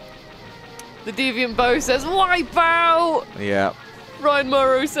 The Deviant Bow says, wipe out! Yeah. Ryan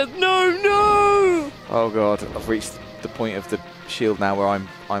Morrow says, no, no! Oh, God. I've reached the point of the shield now where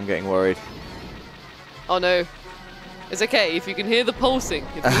I'm getting worried. Oh, no. It's okay, if you can hear the pulsing,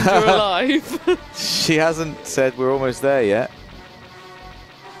 it means you're alive. She hasn't said we're almost there yet.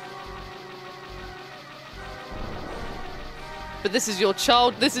 But this is your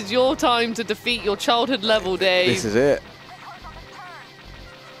time to defeat your childhood level, Dave. This is it.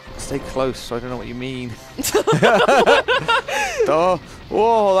 Stay close, so I don't know what you mean. Oh,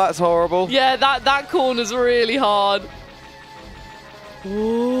 whoa, that's horrible. Yeah, that corner's really hard.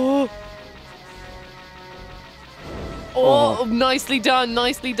 Oh. Oh, nicely done,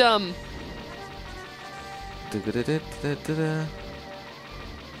 nicely done. Come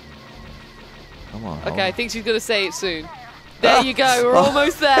on. Okay, I think she's going to say it soon. There you go, we're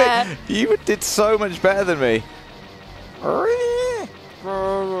almost there. You did so much better than me. Oh,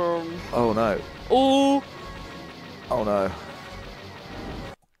 no. Oh. Oh, no.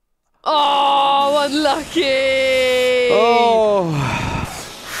 Oh, unlucky. Oh.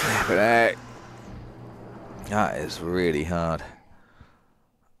 Flippin' heck. That is really hard.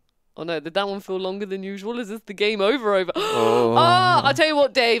 Oh no, did that one feel longer than usual? Is this the game over? Oh. I'll tell you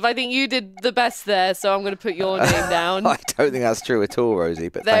what, Dave, I think you did the best there, so I'm going to put your name down. I don't think that's true at all, Rosie,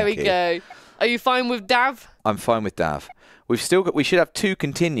 but there thank we you. go. Are you fine with Dav? I'm fine with Dav. We've still got, we should have 2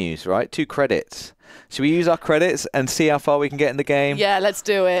 continues, right? 2 credits. Should we use our credits and see how far we can get in the game? Yeah, let's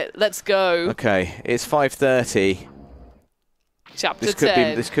do it. Let's go. Okay, it's 5:30. Chapter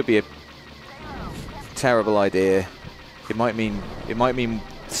 10. This could be a terrible idea. It might mean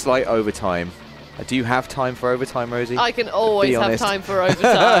slight overtime. Do you have time for overtime, Rosie? I can always have honest. time for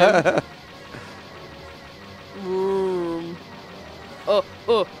overtime.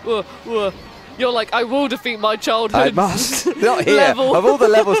 You're like, I will defeat my childhood. I must. Not here. level. Of all the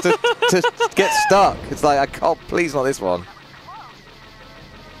levels to get stuck, it's like, I can't, please not this one.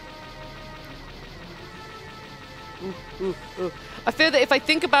 I fear that if I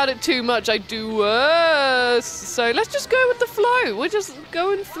think about it too much, I do worse. So let's just go with the flow. We're just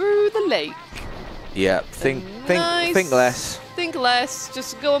going through the lake. Yeah, think less. Think less.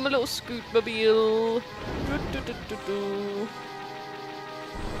 Just go on my little scootmobile.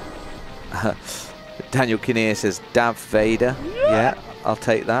 Daniel Kinnear says Dav Vader. Yeah, I'll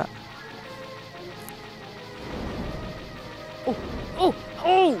take that.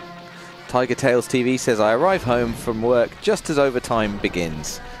 Oh! Tiger Tales TV says, I arrive home from work just as overtime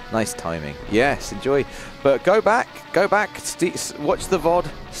begins. Nice timing. Yes, enjoy. But go back, watch the VOD,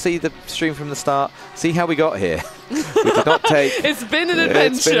 see the stream from the start, see how we got here. We did not take... It's been an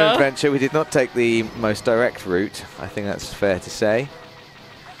adventure. It's been an adventure. We did not take the most direct route. I think that's fair to say.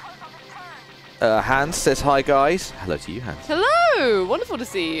 Hans says, hi guys. Hello to you, Hans. Hello! Wonderful to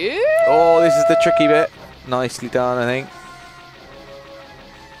see you. Oh, this is the tricky bit. Nicely done, I think.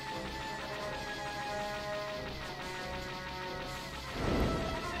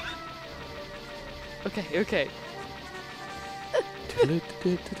 Okay.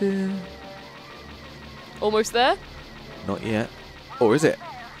 Almost there? Not yet. Or is it?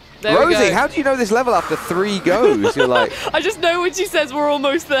 There we Rosie, go. how do you know this level after 3 goes? You're like... I just know when she says we're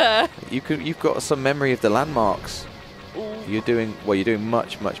almost there. You've got some memory of the landmarks. Ooh. You're doing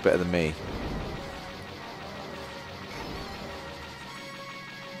much better than me.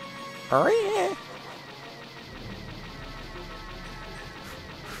 Oh yeah.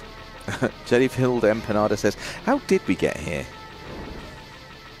 Jellyfilled Empanada says, how did we get here?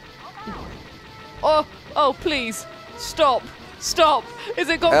 Oh, please. Stop. Is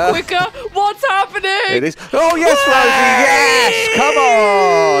it got quicker? What's happening? It is. Oh, yes, Rosie. Yes. Come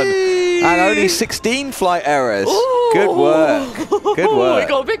on. And only 16 flight errors. Ooh. Good work. Good work. It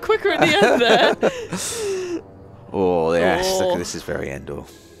got a bit quicker at the end there. Oh, yes. Oh. Look, this is very Endor.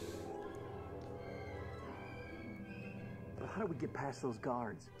 How do we get past those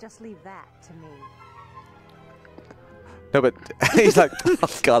guards? Just leave that to me. No, but he's like,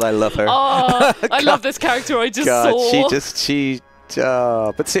 oh, God, I love her. Oh, I love this character I just God, saw.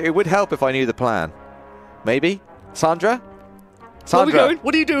 but see, it would help if I knew the plan. Maybe? Sandra? Where are we going?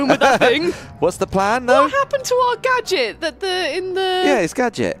 What are you doing with that thing? What's the plan, though? What happened to our gadget? Yeah, it's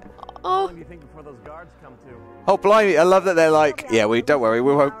gadget. Oh. How do you think before those guards come to? Oh, blimey, I love that they're like, yeah, don't worry,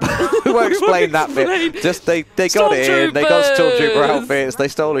 we won't explain that bit. Just they got it in, they got Stormtrooper outfits, they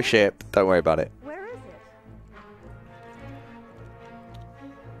stole a ship. Don't worry about it. Where is it?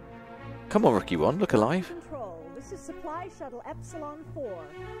 Come on, Rookie One, look alive. Control. This is Supply Shuttle Epsilon 4.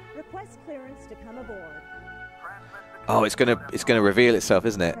 Request clearance to come aboard. Oh, it's gonna reveal itself,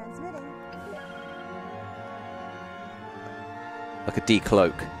 isn't it? Transmitting. Like a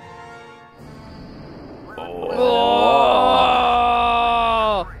decloak. Oh.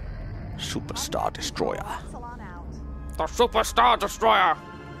 Superstar Destroyer. Epsilon out. The Superstar Destroyer.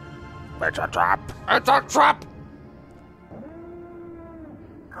 It's a trap. It's a trap.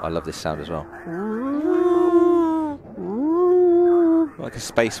 I love this sound as well. Like a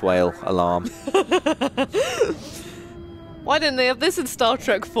space whale alarm. Why didn't they have this in Star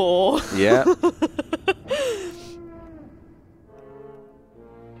Trek 4? Yeah.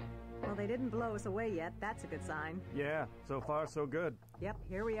 Well, they didn't blow us away yet. That's a good sign. Yeah, so far so good. Yep,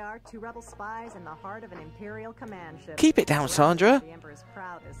 here we are, 2 rebel spies in the heart of an Imperial command ship. Keep it down, Sandra. The Emperor's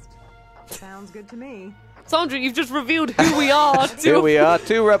proudest. Sounds good to me. Sandra, you've just revealed who we are. Here we are,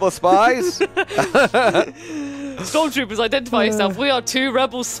 2 rebel spies. Stormtroopers, identify yourself. We are 2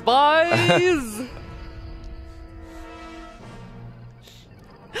 rebel spies.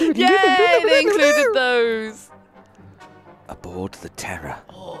 Yay, they included those. Aboard the Terror.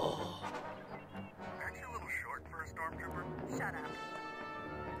 Oh. Aren't you a little short for a stormtrooper? Shut up.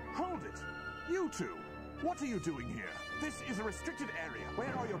 Hold it! You two! What are you doing here? This is a restricted area.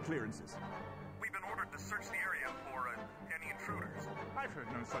 Where are your clearances? We've been ordered to search the area for any intruders. I've heard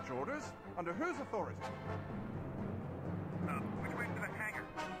no such orders. Under whose authority? Which way to the hangar?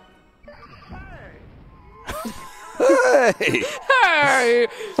 Hey! Hey!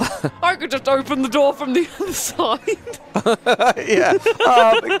 I could just open the door from the other side. Yeah.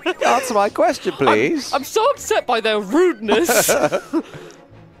 Answer my question, please. I'm so upset by their rudeness.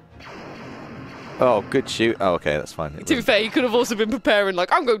 Oh, good shoot. Oh, okay, that's fine. To be fair, he could have also been preparing,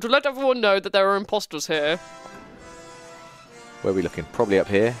 like, I'm going to let everyone know that there are imposters here. Where are we looking? Probably up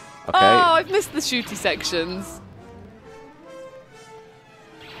here. Okay. Oh, I've missed the shooty sections.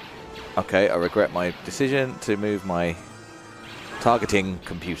 Okay, I regret my decision to move my targeting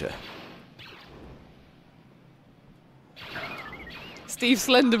computer. Steve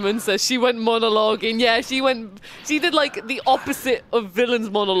Slenderman says she went monologuing. Yeah, she did like the opposite of villains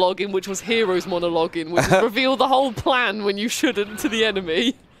monologuing, which was heroes monologuing, which is reveal the whole plan when you shouldn't to the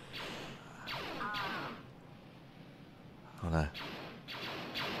enemy. Oh no.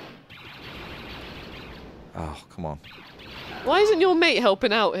 Oh, come on. Why isn't your mate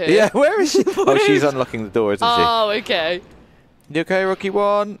helping out here? Yeah, where is she? Oh, she's unlocking the door, isn't she? Oh, okay. You okay, Rookie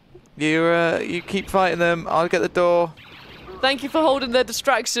One? You keep fighting them. I'll get the door. Thank you for holding their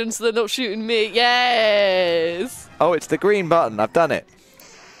distraction so they're not shooting me. Yes! Oh, it's the green button. I've done it.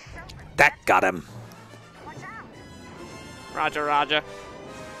 That got him. Roger, roger.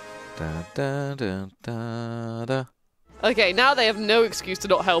 Da, da, da, da, da. Okay, now they have no excuse to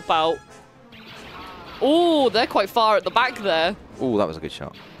not help out. Oh, they're quite far at the back there. Oh, that was a good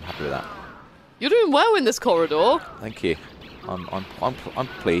shot. I'm happy with that. You're doing well in this corridor. Thank you. I'm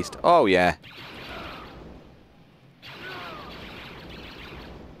pleased. Oh yeah.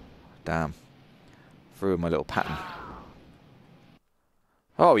 Damn. Threw my little pattern.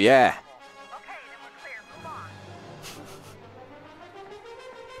 Oh yeah.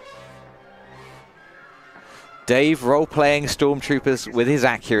 Dave role-playing stormtroopers with his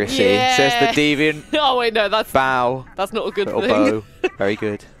accuracy, Yeah. says the deviant. Oh wait, no, that's Bow. not a good Little thing. bow. Very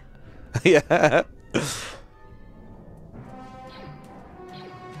good. Yeah.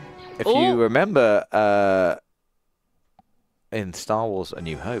 If you remember, in Star Wars: A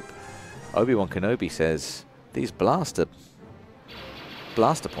New Hope, Obi-Wan Kenobi says these blaster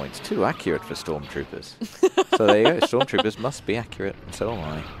points too accurate for stormtroopers. So there you go. Stormtroopers must be accurate, and so am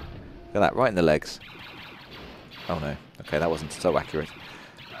I. Look at that, right in the legs. Oh no. Okay, that wasn't so accurate.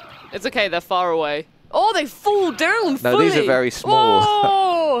 It's okay, they're far away. Oh, they fall down No, fully. these are very small.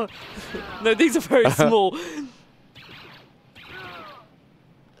 Oh! No, these are very small.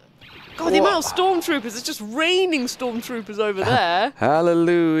 God, the amount of stormtroopers. It's just raining stormtroopers over there.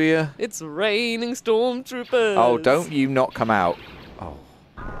 Hallelujah. It's raining stormtroopers. Oh, don't you not come out. Oh.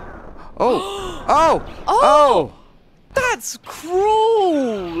 Oh. Oh. Oh. That's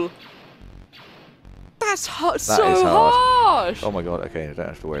cruel. That's That so is hard. harsh. Oh my god, okay, I don't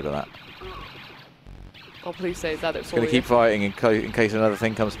have to worry about that. Oh, please say that it's Just gonna keep fighting in case another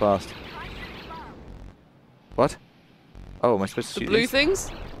thing comes past. What? Oh, am I supposed to the shoot blue these? things?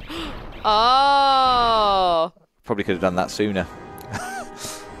 Ah. Probably could have done that sooner.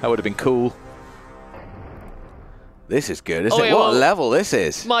 That would have been cool. This is good, isn't Oh, it? yeah, What well, a level this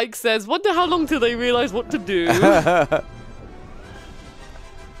is. Mike says, wonder how long till they realise what to do.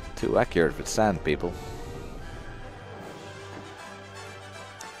 Too accurate for sand, people.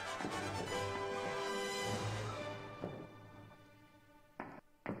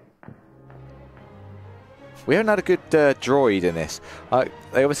 We haven't had a good droid in this.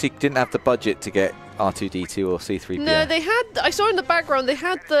 They obviously didn't have the budget to get R2-D2 or C-3PO. No, they had, I saw in the background, they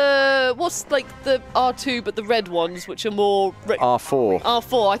had the, what's like the R2 but the red ones, which are more... R4.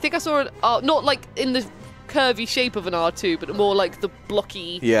 R4. I think I saw it, not like in the curvy shape of an R2, but more like the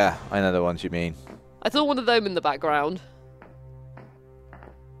blocky... Yeah, I know the ones you mean. I saw one of them in the background.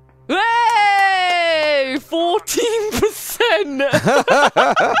 Hey! 14%!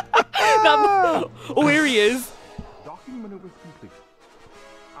 Oh, here he is. Docking maneuvers complete.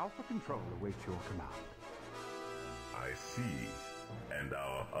 Alpha Control awaits your command. I see. And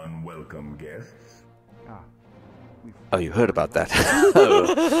our unwelcome guests? Oh, you heard about that.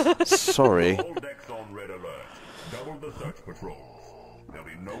 Oh, sorry. All decks on red alert. Double the search patrols. There'll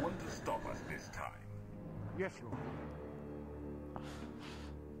be no one to stop us this time. Yes, Lord.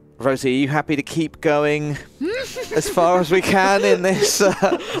 Rosie, are you happy to keep going as far as we can in this?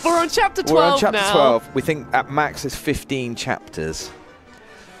 We're on chapter 12 We're on chapter now. 12. We think at max it's 15 chapters.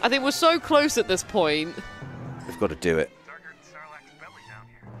 I think we're so close at this point. We've got to do it.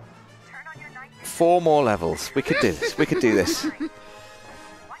 4 more levels. We could do this. We could do this.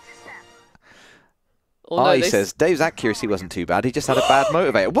 Oh, no, I says Dave's accuracy wasn't too bad. He just had a bad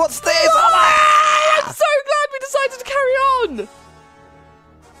motivator. What's this? I'm so glad we decided to carry on.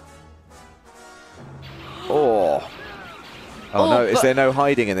 Oh. Oh no, is there no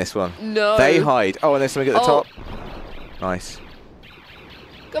hiding in this one? No. They hide. Oh, and there's something at the Oh. top. Nice.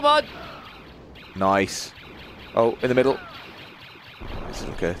 Come on. Nice. Oh, in the middle. This is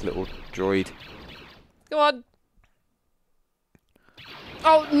like a little droid. Come on.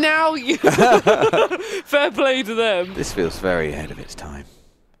 Oh, now you... Fair play to them. This feels very ahead of its time.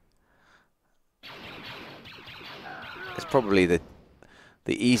 It's probably the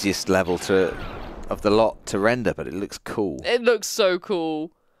easiest level of the lot to render, but it looks cool. It looks so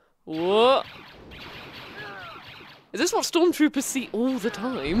cool. What? Is this what stormtroopers see all the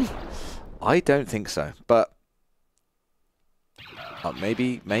time? I don't think so, but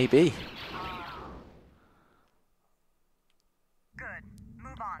maybe.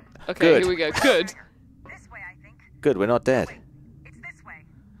 Okay, Good. here we go. Good. Good, we're not dead.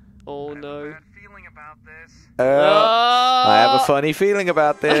 Oh no. I have a funny feeling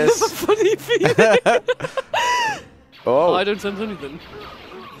about this. Funny feeling. Oh, I don't sense anything.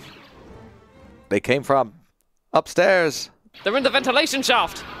 they came from upstairs. They're in the ventilation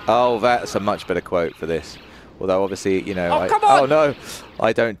shaft. Oh, that's a much better quote for this. Although obviously, you know, Oh, come on! oh no,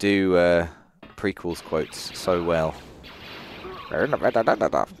 I don't do prequels quotes so well. They're in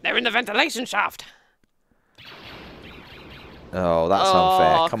the They're in the ventilation shaft. Oh, that's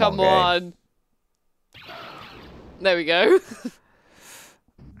unfair. Come on, game. There we go. I think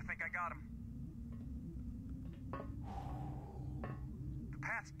I got him. The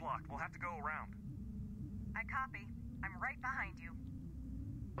path's blocked. We'll have to go around. I copy. I'm right behind you.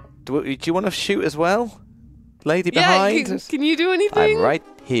 Do you want to shoot as well? Lady Yeah, behind? can you do anything? I'm right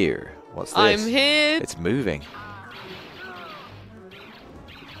here. What's this? I'm here. It's moving.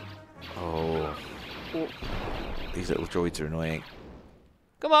 Oh. These little droids are annoying.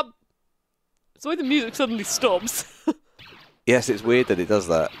 Come on. It's the way the music suddenly stops. Yes, it's weird that it does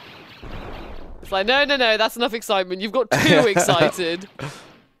that. It's like, no, that's enough excitement. You've got too excited.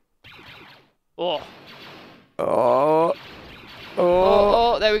 Oh. Oh.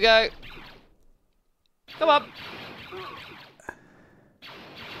 Oh, there we go. Come on.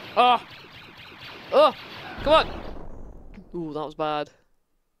 Oh. Oh. Come on. Ooh, that was bad.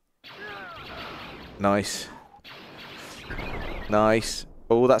 Nice. Nice.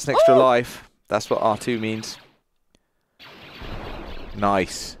 Oh, that's an extra life. That's what R2 means.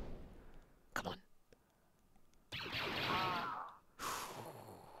 Nice. Come on.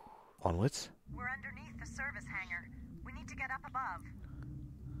 Onwards. We're underneath the service hangar. We need to get up above.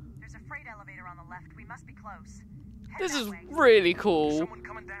 There's a freight elevator on the left. We must be close. This is really cool. Someone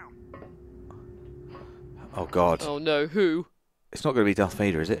coming down. Oh, God. Oh, no. Who? It's not going to be Darth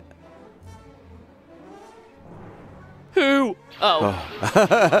Vader, is it? Who? Oh.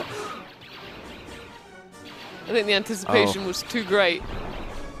 Oh. I think the anticipation was too great.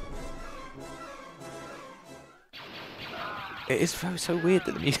 It is so weird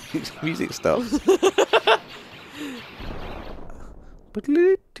that the music stops.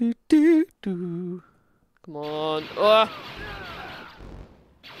 Come on. Oh.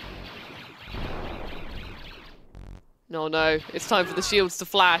 No. It's time for the shields to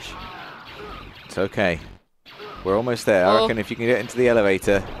flash. It's okay. We're almost there. I reckon if you can get into the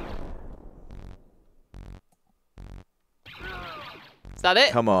elevator. Is that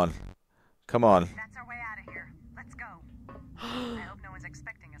it? Come on. Come on. That's our way out of here. Let's go. I hope no one's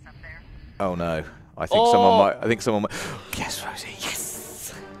expecting us up there. Oh no. I think someone might. I think someone might. Yes, Rosie.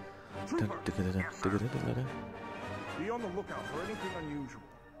 Yes. Be on the lookout for anything unusual.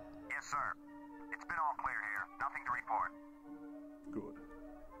 Yes, sir. It's been all clear here. Nothing to report. Good.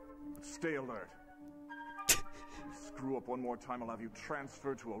 But stay alert. Screw up one more time, I'll have you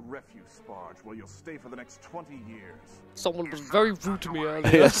transferred to a refuse barge where you'll stay for the next 20 years. Someone was very rude to me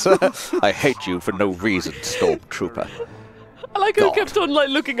earlier. Yes. I hate you for no reason, Stormtrooper. I like how he kept on like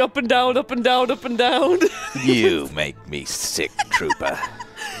looking up and down, up and down, up and down. You make me sick, Trooper.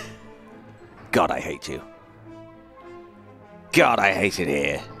 God, I hate you. God, I hate it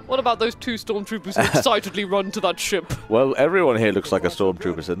here. What about those two stormtroopers who excitedly run to that ship? Well, everyone here looks like a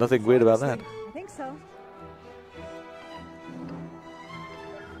stormtrooper, so nothing weird about that. I think so.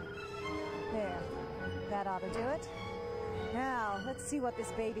 There. That ought to do it. Now, let's see what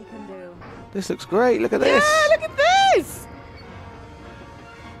this baby can do. This looks great. Look at this. Yeah, look at this!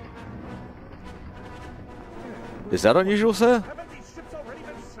 Is that unusual, sir? Haven't these ships already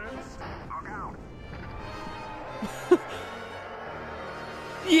been serviced? Look out.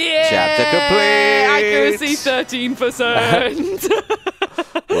 Yeah! Chapter complete! Accuracy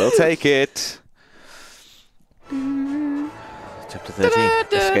 13%! We'll take it. Chapter 13.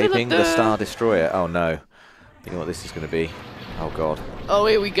 Escaping the Star Destroyer. Oh no. You know what this is going to be. Oh god. Oh,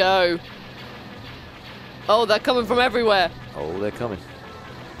 here we go. Oh, they're coming from everywhere. Oh, they're coming.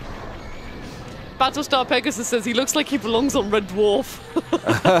 Battlestar Pegasus says he looks like he belongs on Red Dwarf.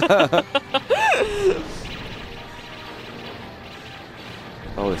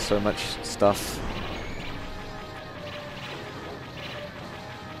 Oh, there's so much stuff.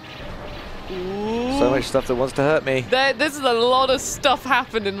 Ooh. So much stuff that wants to hurt me. This is a lot of stuff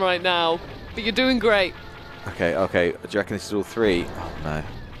happening right now. But you're doing great. Okay. Do you reckon this is all three? Oh no.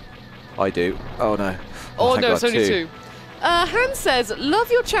 I do. Oh no. Oh, thank no, God, it's only two. Han says,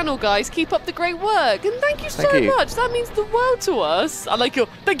 love your channel, guys. Keep up the great work. And thank you so much. That means the world to us. I like your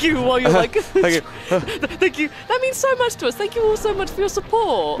thank you while you're like... Thank you. Thank you. That means so much to us. Thank you all so much for your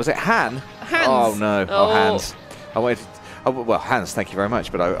support. Was it Han? Hans. Oh no. Oh, Oh. Hans. I wanted to, oh, well, Hans, thank you very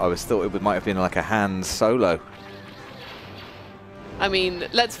much, but I was thought it might have been like a Hans solo. I mean,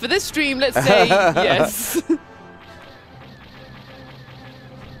 for this stream, let's say yes.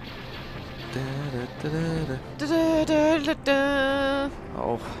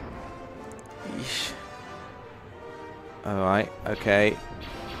 Oh. Yeesh. Alright, okay.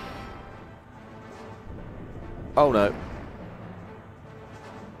 Oh no.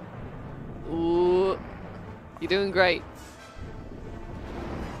 Ooh. You're doing great.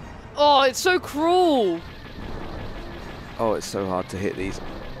 Oh, it's so cruel. Oh, it's so hard to hit these.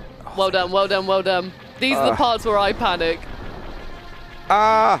 Oh, Well done, well done, well done. These are the parts where I panic.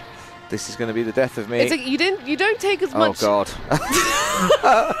 Ah! This is going to be the death of me. It's like you don't take as much. Oh God!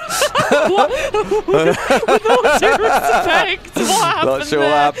 With all due respect, what happened Not sure there?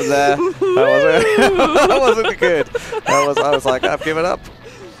 what happened there. That wasn't good. I was like, I've given up.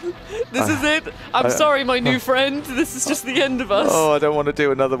 This is it. I'm sorry, my new friend. This is just the end of us. Oh, I don't want to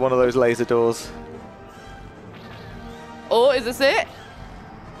do another one of those laser doors. Oh, is this it?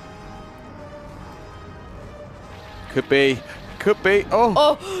 Could be. Could be.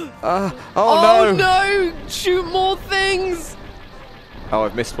 Oh. Oh. Oh no. No! Shoot more things. Oh,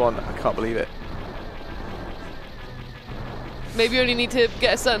 I've missed one. I can't believe it. Maybe you only need to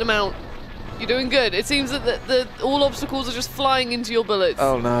get a certain amount. You're doing good. It seems that all obstacles are just flying into your bullets.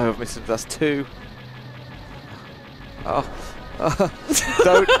 Oh no, I've missed it. That's 2. Oh.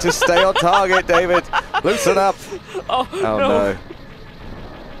 Don't just stay on target, David. Loosen up. Oh no.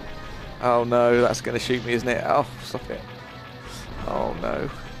 Oh no, that's going to shoot me, isn't it? Oh, stop it. Oh no.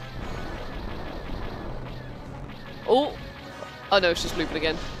 Oh. Oh no, it's just looping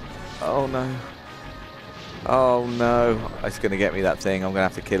again. Oh no. Oh no. It's going to get me, that thing. I'm going to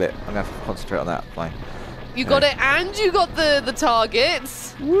have to kill it. I'm going to have to concentrate on that. Fine. You got it, and you got the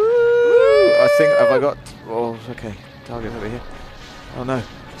targets. Woo! I think, have I got... Oh, okay. Target over here. Oh no.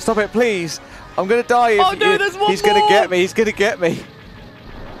 Stop it, please. I'm going to die. Oh no, there's one He's going to more. get me. He's going to get me.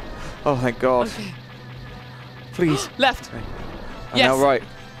 Oh, thank God. Okay. Please. Left. Okay. Yes. Now right.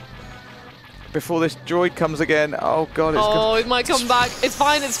 Before this droid comes again. Oh God, it's Oh, it might come back. It's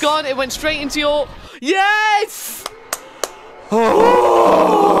fine. It's gone. It went straight into your... Yes!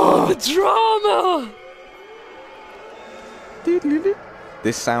 Oh, the drama!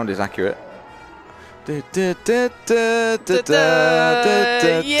 This sound is accurate. Yeah,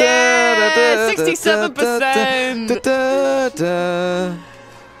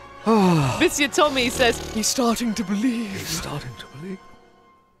 67%. Monsieur Tommy says, he's starting to believe. He's starting to believe.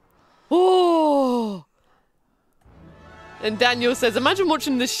 Oh! And Daniel says, imagine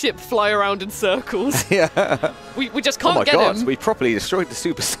watching this ship fly around in circles. Yeah. We just Oh can't my get God, him. we properly destroyed the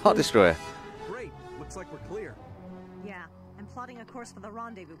Super Star Destroyer. Great. Looks like we're clear. Yeah, I'm plotting a course for the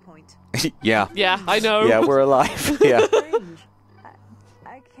rendezvous point. Yeah. Yeah, I know. Yeah, we're alive. Yeah. Strange.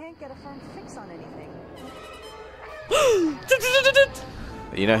 I can't get a firm fix on anything.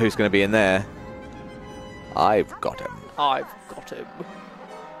 You know who's going to be in there? I've got him. I've got him.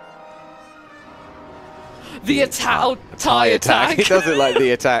 The tie attack. It does look like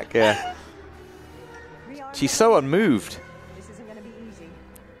the attack, yeah. She's so unmoved. This isn't going to be easy.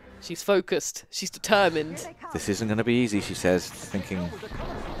 She's focused. She's determined. Here they come. This isn't going to be easy, she says, thinking...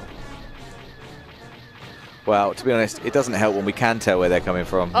 Well, to be honest, it doesn't help when we can tell where they're coming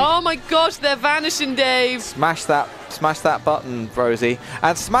from. Oh my gosh, they're vanishing, Dave. Smash that button, Rosie.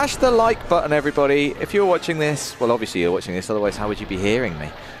 And smash the like button, everybody. If you're watching this, well, obviously you're watching this, otherwise how would you be hearing me?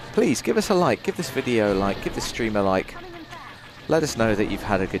 Please, give us a like, give this video a like, give this stream a like. Let us know that you've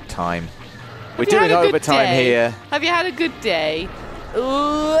had a good time. We're Have you doing had a good overtime day? here. Have you had a good day?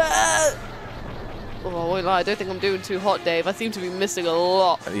 Oh, I won't lie, I don't think I'm doing too hot, Dave. I seem to be missing a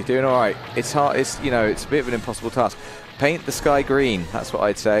lot. You're doing all right. It's hard. It's, you know, it's a bit of an impossible task. Paint the sky green. That's what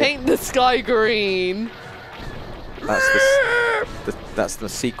I'd say. Paint the sky green. That's the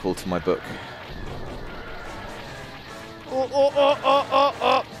sequel to my book.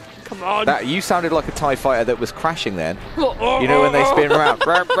 Oh. Come on. That you sounded like a TIE fighter that was crashing then. You know when they spin around.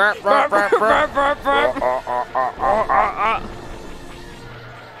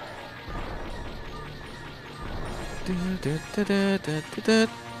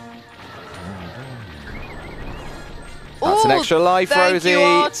 That's an extra life, thank Rosie. You,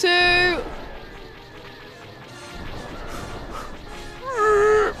 R2.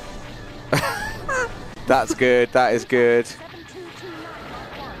 That's good. That is good.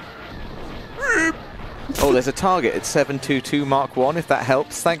 Oh, there's a target. It's 722 Mark 1, if that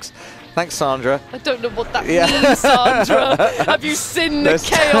helps. Thanks, Sandra. I don't know what that means, Sandra. Have you seen the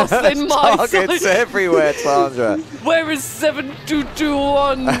chaos in my targets sight? everywhere, Sandra. Where is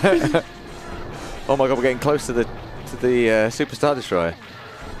 7221? Oh my God, we're getting close to the Super Star Destroyer.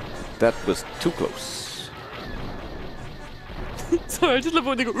 That was too close. Sorry, I just love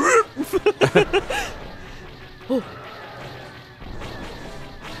when they go. Oh.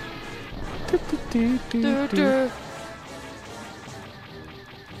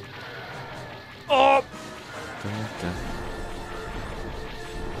 Oh.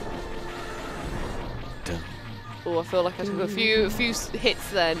 Oh, I feel like I took a few hits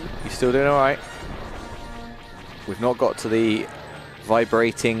then. You still doing all right? We've not got to the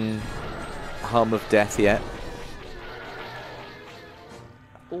vibrating hum of death yet.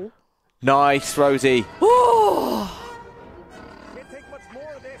 Oh. Nice, Rosie. Oh. Can't take much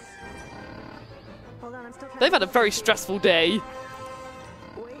more of this. Hold on, I'm still trying. They've had a very stressful day.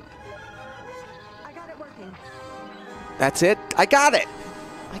 Wait. I got it working. That's it. I got it.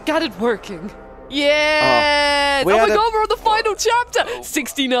 I got it working. Yes! we Oh my had god, we're on the final chapter!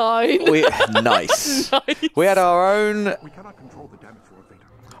 69! Nice. Nice. We had our own... We cannot control the damage to our Vader.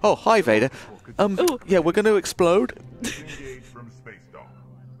 Oh, hi, Vader. Yeah, we're going to explode. Engage from space dock.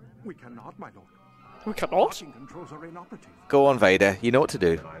 We cannot, my lord. We cannot? Locking controls are inoperative. Go on, Vader. You know what to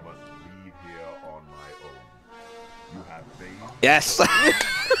do. I must leave here on my own. You have faith Yes.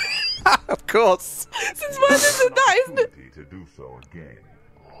 Of course. Since when is it that, isn't it? opportunity to do so again.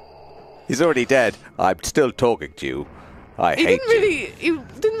 He's already dead. I'm still talking to you. I He hate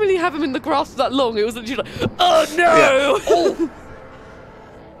didn't really have him in the grasp that long. It was literally like, oh no! Yeah. Oh.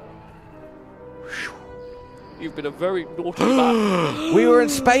 You've been a very naughty man. We were in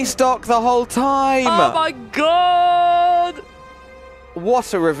space dock the whole time. Oh my god!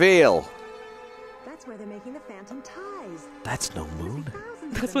 What a reveal. That's where they're making the phantom ties. That's no moon.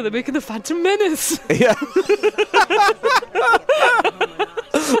 That's why they're making the Phantom Menace. Yeah.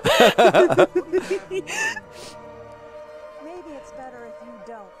 Maybe it's better if you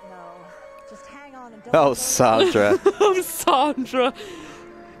don't know. Just hang on and don't. Oh, Sandra. Oh, Sandra.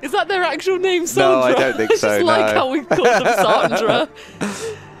 Is that their actual name, No, Sandra? I don't think I so, just like no. how we call them Sandra.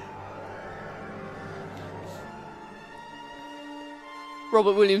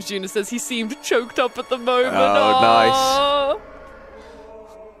 Robert Williams Jr. says he seemed choked up at the moment. Oh, nice.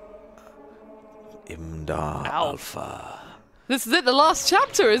 Imdar Alpha. This is it, the last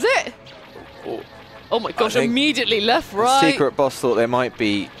chapter, is it? Oh my gosh, think immediately left, The right. secret boss thought there might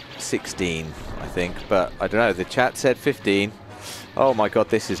be 16, I think, but I don't know. The chat said 15. Oh my god,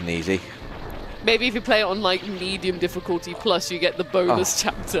 this isn't easy. Maybe if you play it on like medium difficulty plus, you get the bonus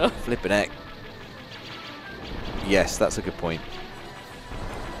chapter. Flippin' heck. Yes, that's a good point.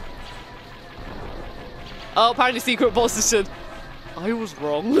 Oh, apparently secret boss has said, I was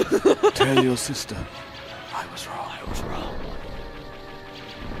wrong. Tell your sister. I was wrong. I was wrong.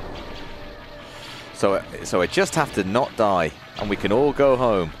 So I just have to not die, and we can all go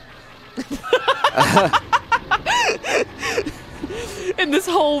home. In this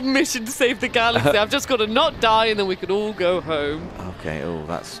whole mission to save the galaxy, I've just got to not die, and then we can all go home. Okay. Oh,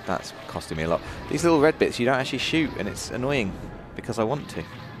 that's costing me a lot. These little red bits you don't actually shoot, and it's annoying because I want to.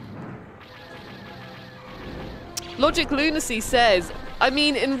 Logic Lunacy says, I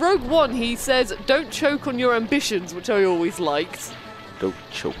mean, in Rogue One, he says, don't choke on your ambitions, which I always liked. Don't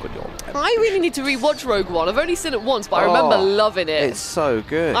choke on your... I really need to rewatch Rogue One. I've only seen it once, but I remember loving it. It's so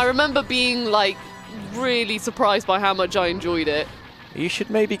good. I remember being, like, really surprised by how much I enjoyed it. You should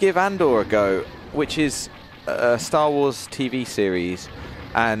maybe give Andor a go, which is a Star Wars TV series,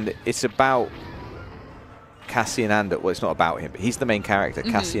 and it's about Cassian Andor. Well, it's not about him, but he's the main character,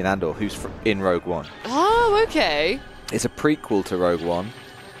 Cassian Andor, who's in Rogue One. Oh, okay. It's a prequel to Rogue One,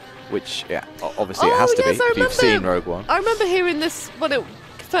 which, yeah, obviously it has to be if you've seen Rogue One. I remember hearing this when it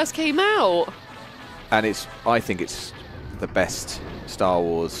first came out. And I think it's the best Star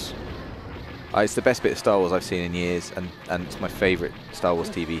Wars. It's the best bit of Star Wars I've seen in years, and it's my favourite Star Wars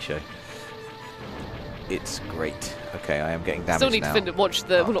TV show. It's great. Okay, I am getting damaged Still need now. to watch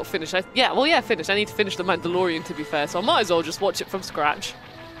the... Well, not finish. Finish. I need to finish The Mandalorian, to be fair, so I might as well just watch it from scratch.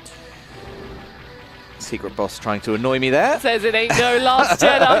 Secret boss trying to annoy me there. Says it ain't no Last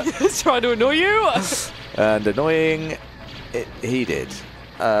Jedi. Just trying to annoy you. And annoying he did.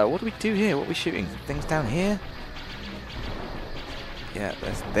 What do we do here? What are we shooting? Things down here? Yeah,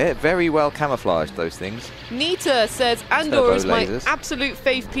 they're very well camouflaged, those things. Nita says, Andor Turbo is my lasers. absolute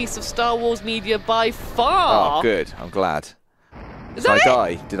fave piece of Star Wars media by far. Oh, good. I'm glad. Is Did I that it?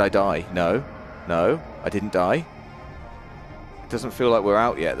 die? Did I die? No. No, I didn't die. It doesn't feel like we're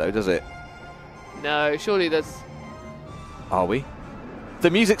out yet, though, does it? No, surely there's... Are we? The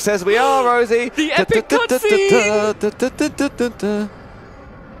music says we are, Rosie! The epic cutscene!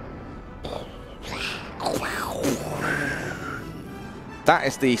 That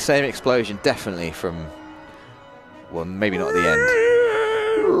is the same explosion, definitely, from... Well, maybe not at the end.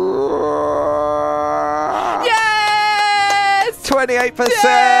 Yes! 28%!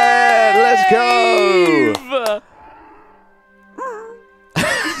 Let's go!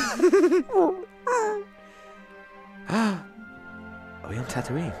 Are we on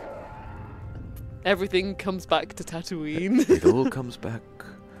Tatooine? Everything comes back to Tatooine. It all comes back.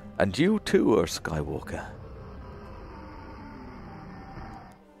 And you too are Skywalker.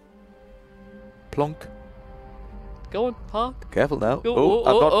 Plonk. Go on, park. Careful now. Oh,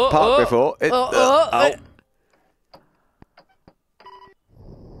 I've not parked before.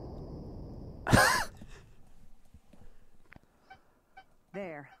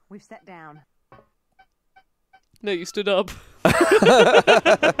 There, we've sat down. No, you stood up.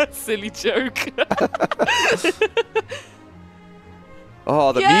 Silly joke.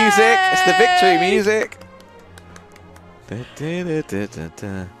 Oh, the music! It's the victory music.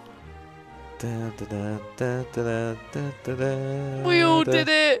 We all did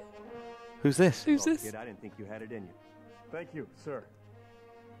it. Who's this? Who's this? Kid, I didn't think you had it in you. Thank you, sir.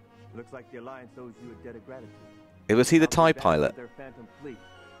 Looks like the Alliance owes you a debt of gratitude. Was he the TIE Back with pilot? their Phantom fleet.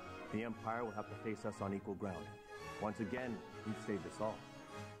 The Empire will have to face us on equal ground. Once again, you've saved us all.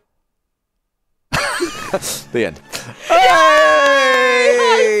 The end.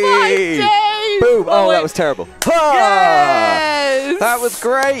 High five, Dave! Boom! Oh, that was terrible. Yes! That was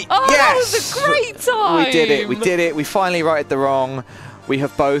great. Oh, yes! that was a great time. We did it. We did it. We finally righted the wrong. We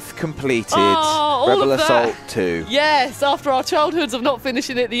have both completed all Rebel of that. Assault 2. Yes, after our childhoods of not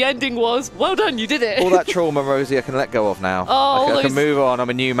finishing it, the ending was, well done, you did it. All that trauma, Rosie, I can let go of now. Oh, I can move on.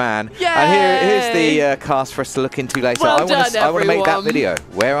 I'm a new man. Yay! And here's the cast for us to look into later. Well I want to make that video.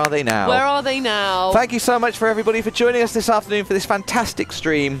 Where are they now? Where are they now? Thank you so much for everybody for joining us this afternoon for this fantastic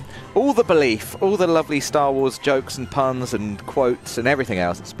stream. All the belief, all the lovely Star Wars jokes and puns and quotes and everything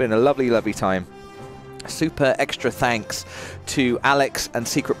else. It's been a lovely, lovely time. Super extra thanks to Alex and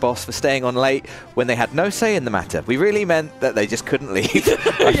Secret Boss for staying on late when they had no say in the matter. We really meant that they just couldn't leave.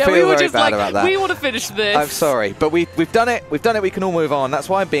 I feel we were very just bad like, about that. we want to finish this. I'm sorry, but we've done it. We've done it. We can all move on. That's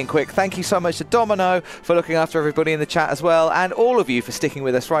why I'm being quick. Thank you so much to Domino for looking after everybody in the chat as well, and all of you for sticking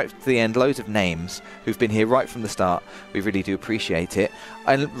with us right to the end. Loads of names who've been here right from the start. We really do appreciate it.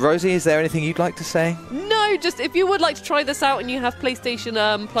 And Rosie, is there anything you'd like to say? No, just if you would like to try this out and you have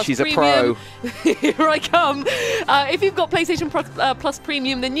PlayStation Plus She's Premium. a pro. Here I come. If you've got PlayStation Plus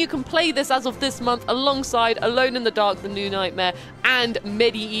Premium, then you can play this as of this month alongside Alone in the Dark, The New Nightmare, and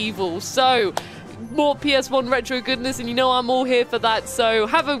Medieval. So, more PS1 retro goodness, and you know I'm all here for that. So,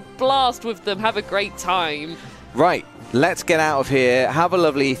 have a blast with them. Have a great time. Right. Let's get out of here. Have a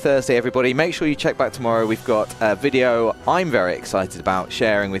lovely Thursday, everybody. Make sure you check back tomorrow. We've got a video I'm very excited about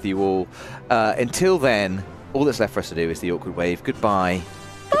sharing with you all. Until then, all that's left for us to do is the awkward wave. Goodbye.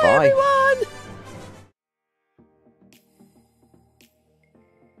 Bye, everyone.